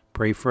God,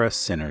 pray for us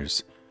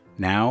sinners,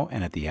 now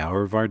and at the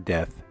hour of our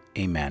death.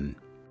 Amen.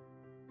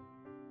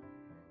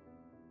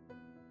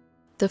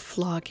 The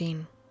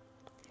Flogging.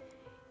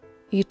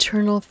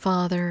 Eternal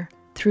Father,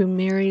 through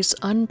Mary's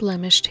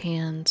unblemished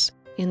hands,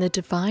 in the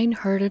divine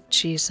heart of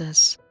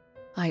Jesus,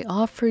 I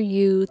offer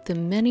you the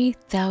many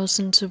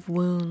thousands of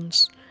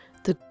wounds,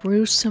 the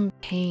gruesome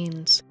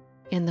pains,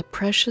 and the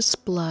precious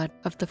blood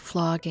of the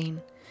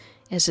flogging,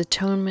 as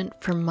atonement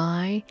for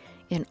my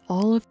and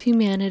all of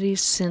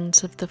humanity's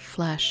sins of the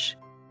flesh,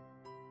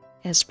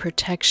 as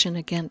protection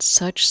against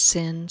such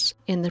sins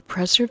in the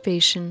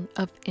preservation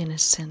of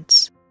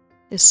innocence,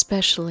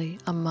 especially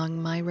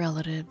among my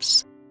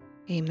relatives.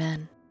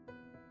 Amen.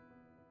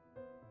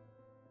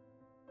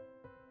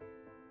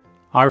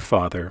 Our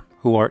Father,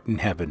 who art in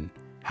heaven,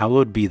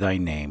 hallowed be thy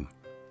name.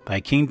 Thy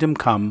kingdom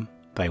come,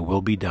 thy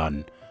will be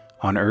done,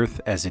 on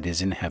earth as it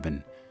is in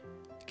heaven.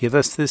 Give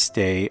us this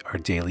day our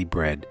daily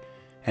bread,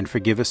 and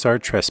forgive us our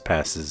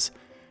trespasses,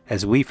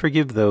 as we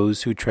forgive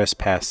those who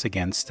trespass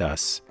against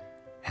us.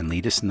 And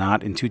lead us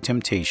not into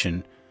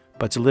temptation,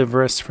 but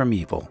deliver us from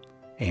evil.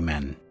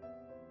 Amen.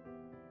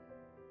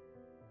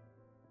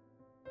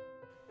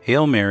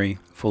 Hail Mary,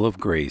 full of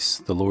grace,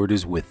 the Lord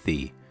is with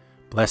thee.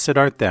 Blessed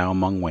art thou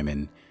among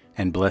women,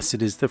 and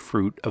blessed is the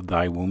fruit of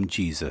thy womb,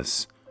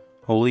 Jesus.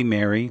 Holy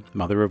Mary,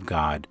 Mother of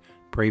God,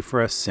 pray for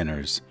us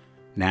sinners,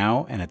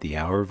 now and at the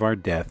hour of our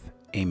death.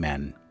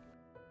 Amen.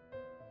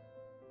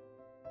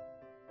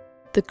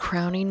 The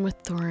crowning with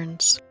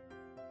thorns.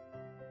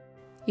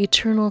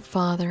 Eternal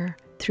Father,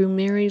 through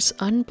Mary's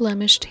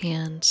unblemished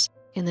hands,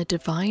 in the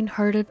divine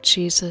heart of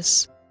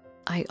Jesus,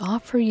 I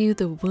offer you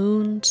the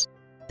wounds,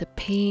 the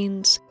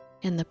pains,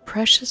 and the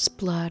precious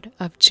blood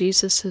of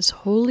Jesus'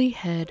 holy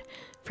head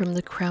from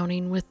the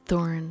crowning with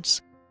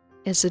thorns,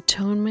 as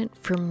atonement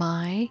for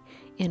my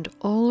and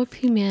all of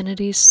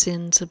humanity's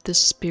sins of the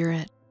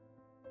Spirit,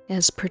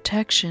 as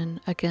protection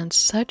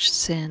against such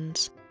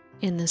sins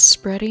in the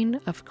spreading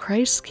of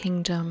Christ's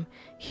kingdom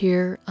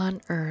here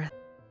on earth.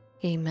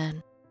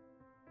 Amen.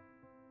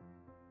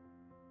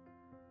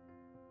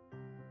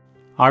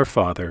 Our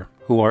Father,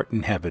 who art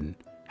in heaven,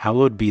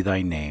 hallowed be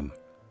thy name.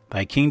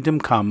 Thy kingdom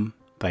come,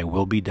 thy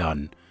will be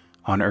done,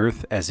 on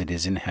earth as it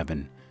is in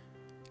heaven.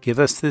 Give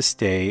us this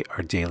day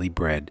our daily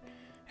bread,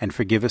 and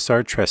forgive us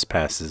our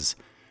trespasses,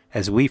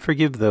 as we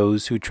forgive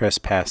those who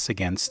trespass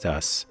against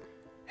us.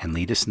 And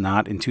lead us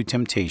not into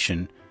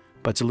temptation,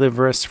 but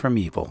deliver us from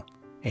evil.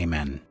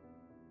 Amen.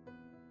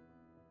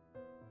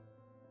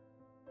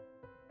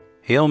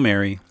 Hail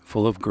Mary,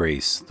 full of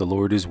grace, the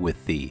Lord is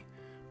with thee.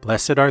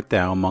 Blessed art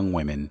thou among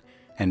women,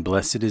 and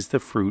blessed is the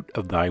fruit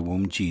of thy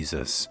womb,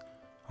 Jesus.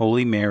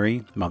 Holy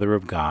Mary, Mother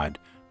of God,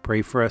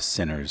 pray for us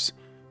sinners,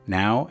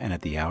 now and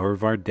at the hour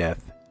of our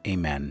death.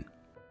 Amen.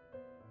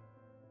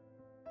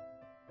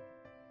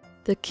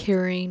 The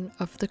carrying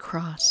of the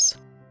cross.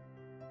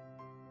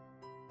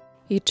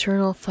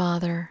 Eternal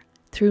Father,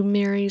 through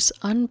Mary's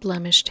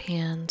unblemished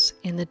hands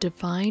in the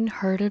divine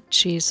heart of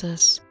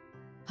Jesus,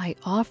 I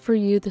offer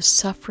you the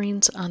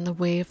sufferings on the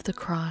way of the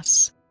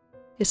cross,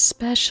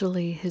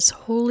 especially his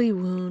holy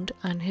wound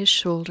on his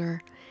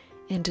shoulder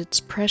and its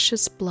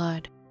precious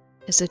blood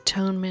as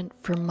atonement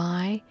for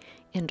my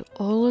and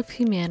all of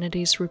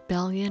humanity's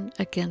rebellion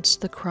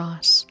against the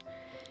cross,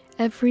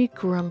 every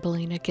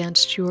grumbling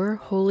against your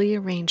holy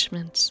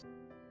arrangements,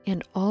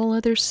 and all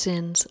other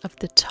sins of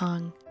the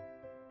tongue,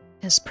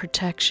 as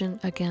protection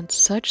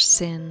against such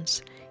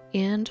sins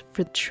and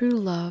for the true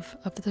love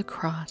of the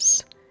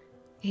cross.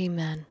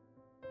 Amen.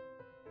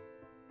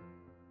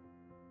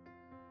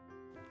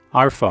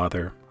 Our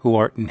Father, who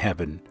art in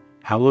heaven,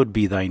 hallowed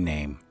be thy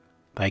name.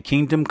 Thy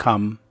kingdom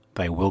come,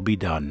 thy will be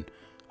done,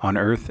 on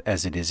earth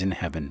as it is in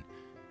heaven.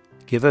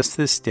 Give us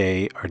this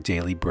day our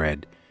daily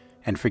bread,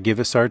 and forgive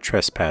us our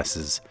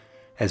trespasses,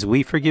 as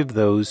we forgive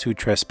those who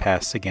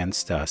trespass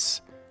against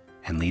us.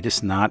 And lead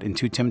us not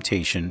into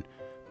temptation,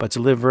 but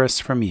deliver us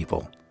from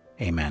evil.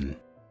 Amen.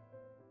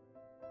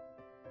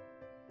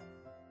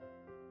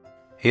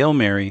 Hail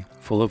Mary,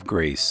 full of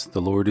grace,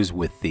 the Lord is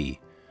with thee.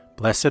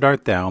 Blessed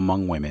art thou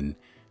among women,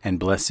 and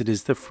blessed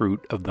is the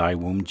fruit of thy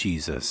womb,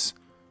 Jesus.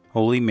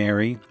 Holy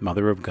Mary,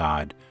 Mother of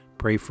God,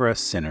 pray for us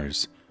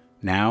sinners,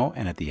 now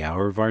and at the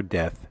hour of our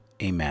death.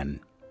 Amen.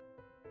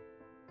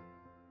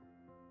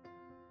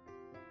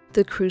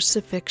 The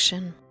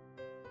Crucifixion.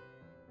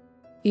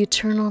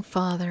 Eternal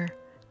Father,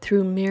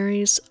 through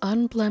Mary's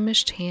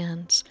unblemished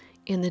hands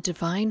in the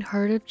divine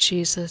heart of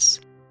Jesus,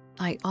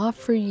 I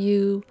offer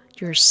you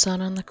your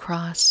Son on the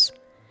cross,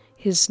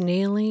 his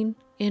nailing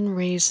and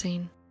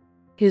raising,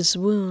 his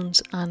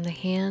wounds on the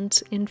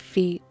hands and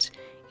feet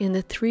in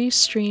the 3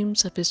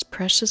 streams of his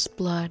precious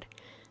blood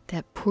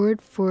that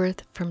poured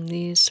forth from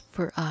these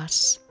for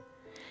us,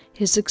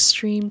 his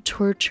extreme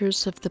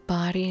tortures of the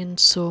body and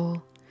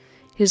soul,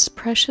 his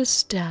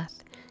precious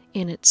death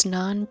in its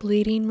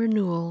non-bleeding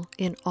renewal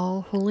in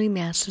all holy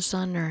masses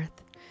on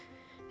earth,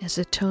 as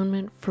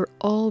atonement for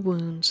all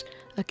wounds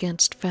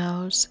against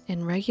vows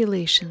and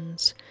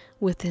regulations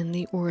within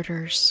the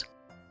orders.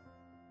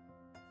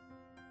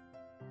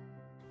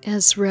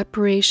 As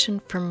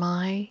reparation for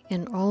my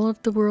and all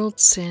of the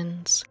world's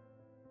sins,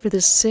 for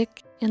the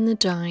sick and the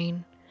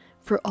dying,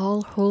 for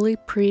all holy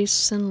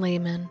priests and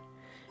laymen,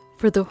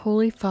 for the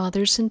Holy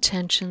Father's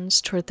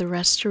intentions toward the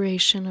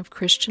restoration of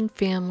Christian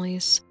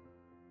families,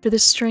 for the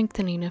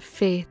strengthening of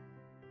faith,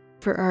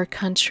 for our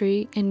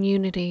country and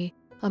unity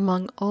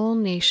among all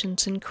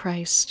nations in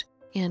Christ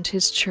and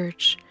His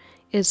Church,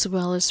 as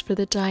well as for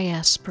the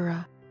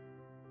diaspora.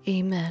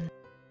 Amen.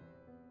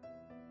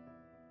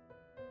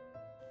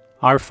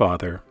 Our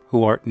Father,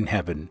 who art in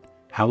heaven,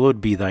 hallowed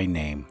be thy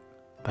name.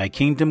 Thy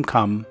kingdom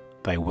come,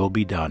 thy will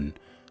be done,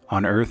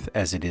 on earth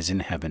as it is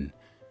in heaven.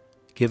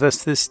 Give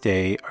us this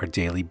day our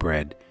daily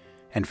bread,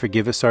 and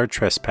forgive us our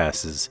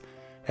trespasses,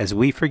 as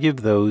we forgive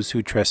those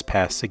who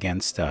trespass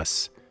against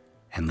us.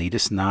 And lead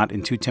us not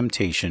into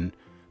temptation,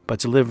 but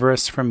deliver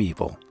us from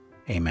evil.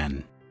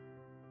 Amen.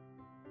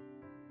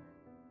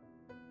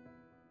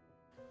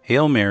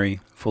 Hail Mary,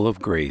 full of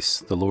grace,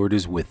 the Lord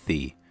is with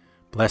thee.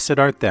 Blessed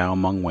art thou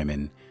among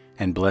women,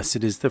 and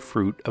blessed is the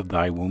fruit of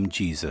thy womb,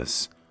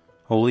 Jesus.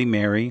 Holy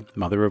Mary,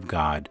 Mother of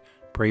God,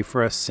 pray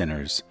for us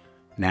sinners,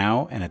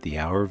 now and at the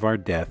hour of our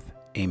death.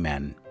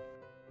 Amen.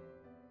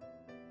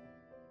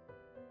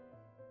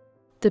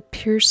 the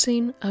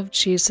piercing of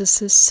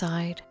Jesus'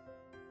 side.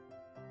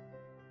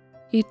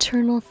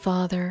 Eternal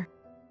Father,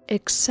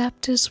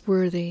 accept as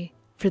worthy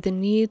for the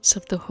needs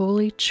of the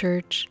Holy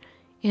Church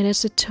and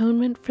as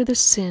atonement for the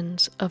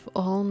sins of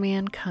all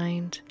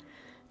mankind,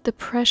 the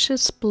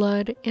precious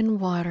blood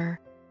and water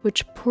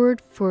which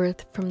poured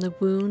forth from the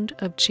wound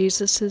of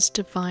Jesus'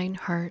 divine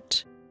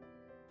heart.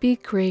 Be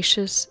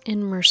gracious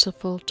and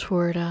merciful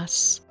toward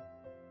us.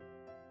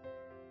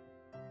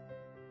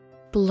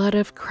 Blood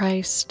of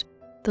Christ,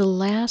 the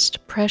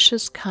last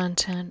precious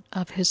content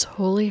of his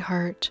holy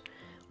heart,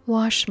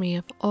 wash me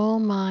of all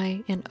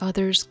my and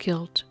others'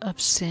 guilt of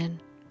sin.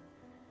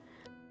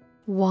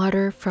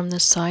 Water from the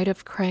side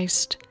of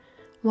Christ,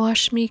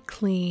 wash me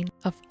clean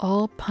of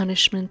all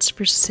punishments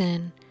for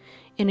sin,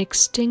 and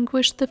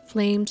extinguish the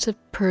flames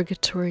of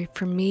purgatory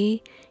for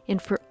me and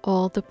for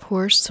all the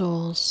poor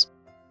souls.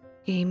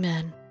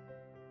 Amen.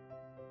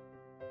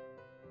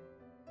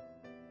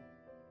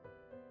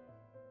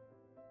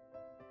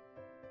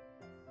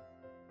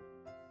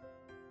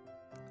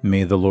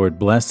 May the Lord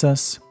bless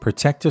us,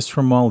 protect us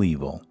from all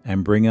evil,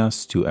 and bring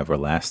us to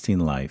everlasting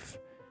life.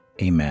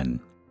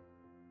 Amen.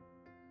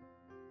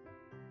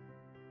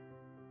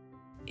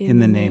 In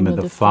the name of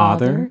the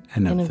Father,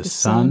 and of the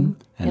Son,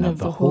 and of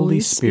the Holy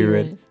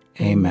Spirit.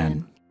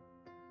 Amen.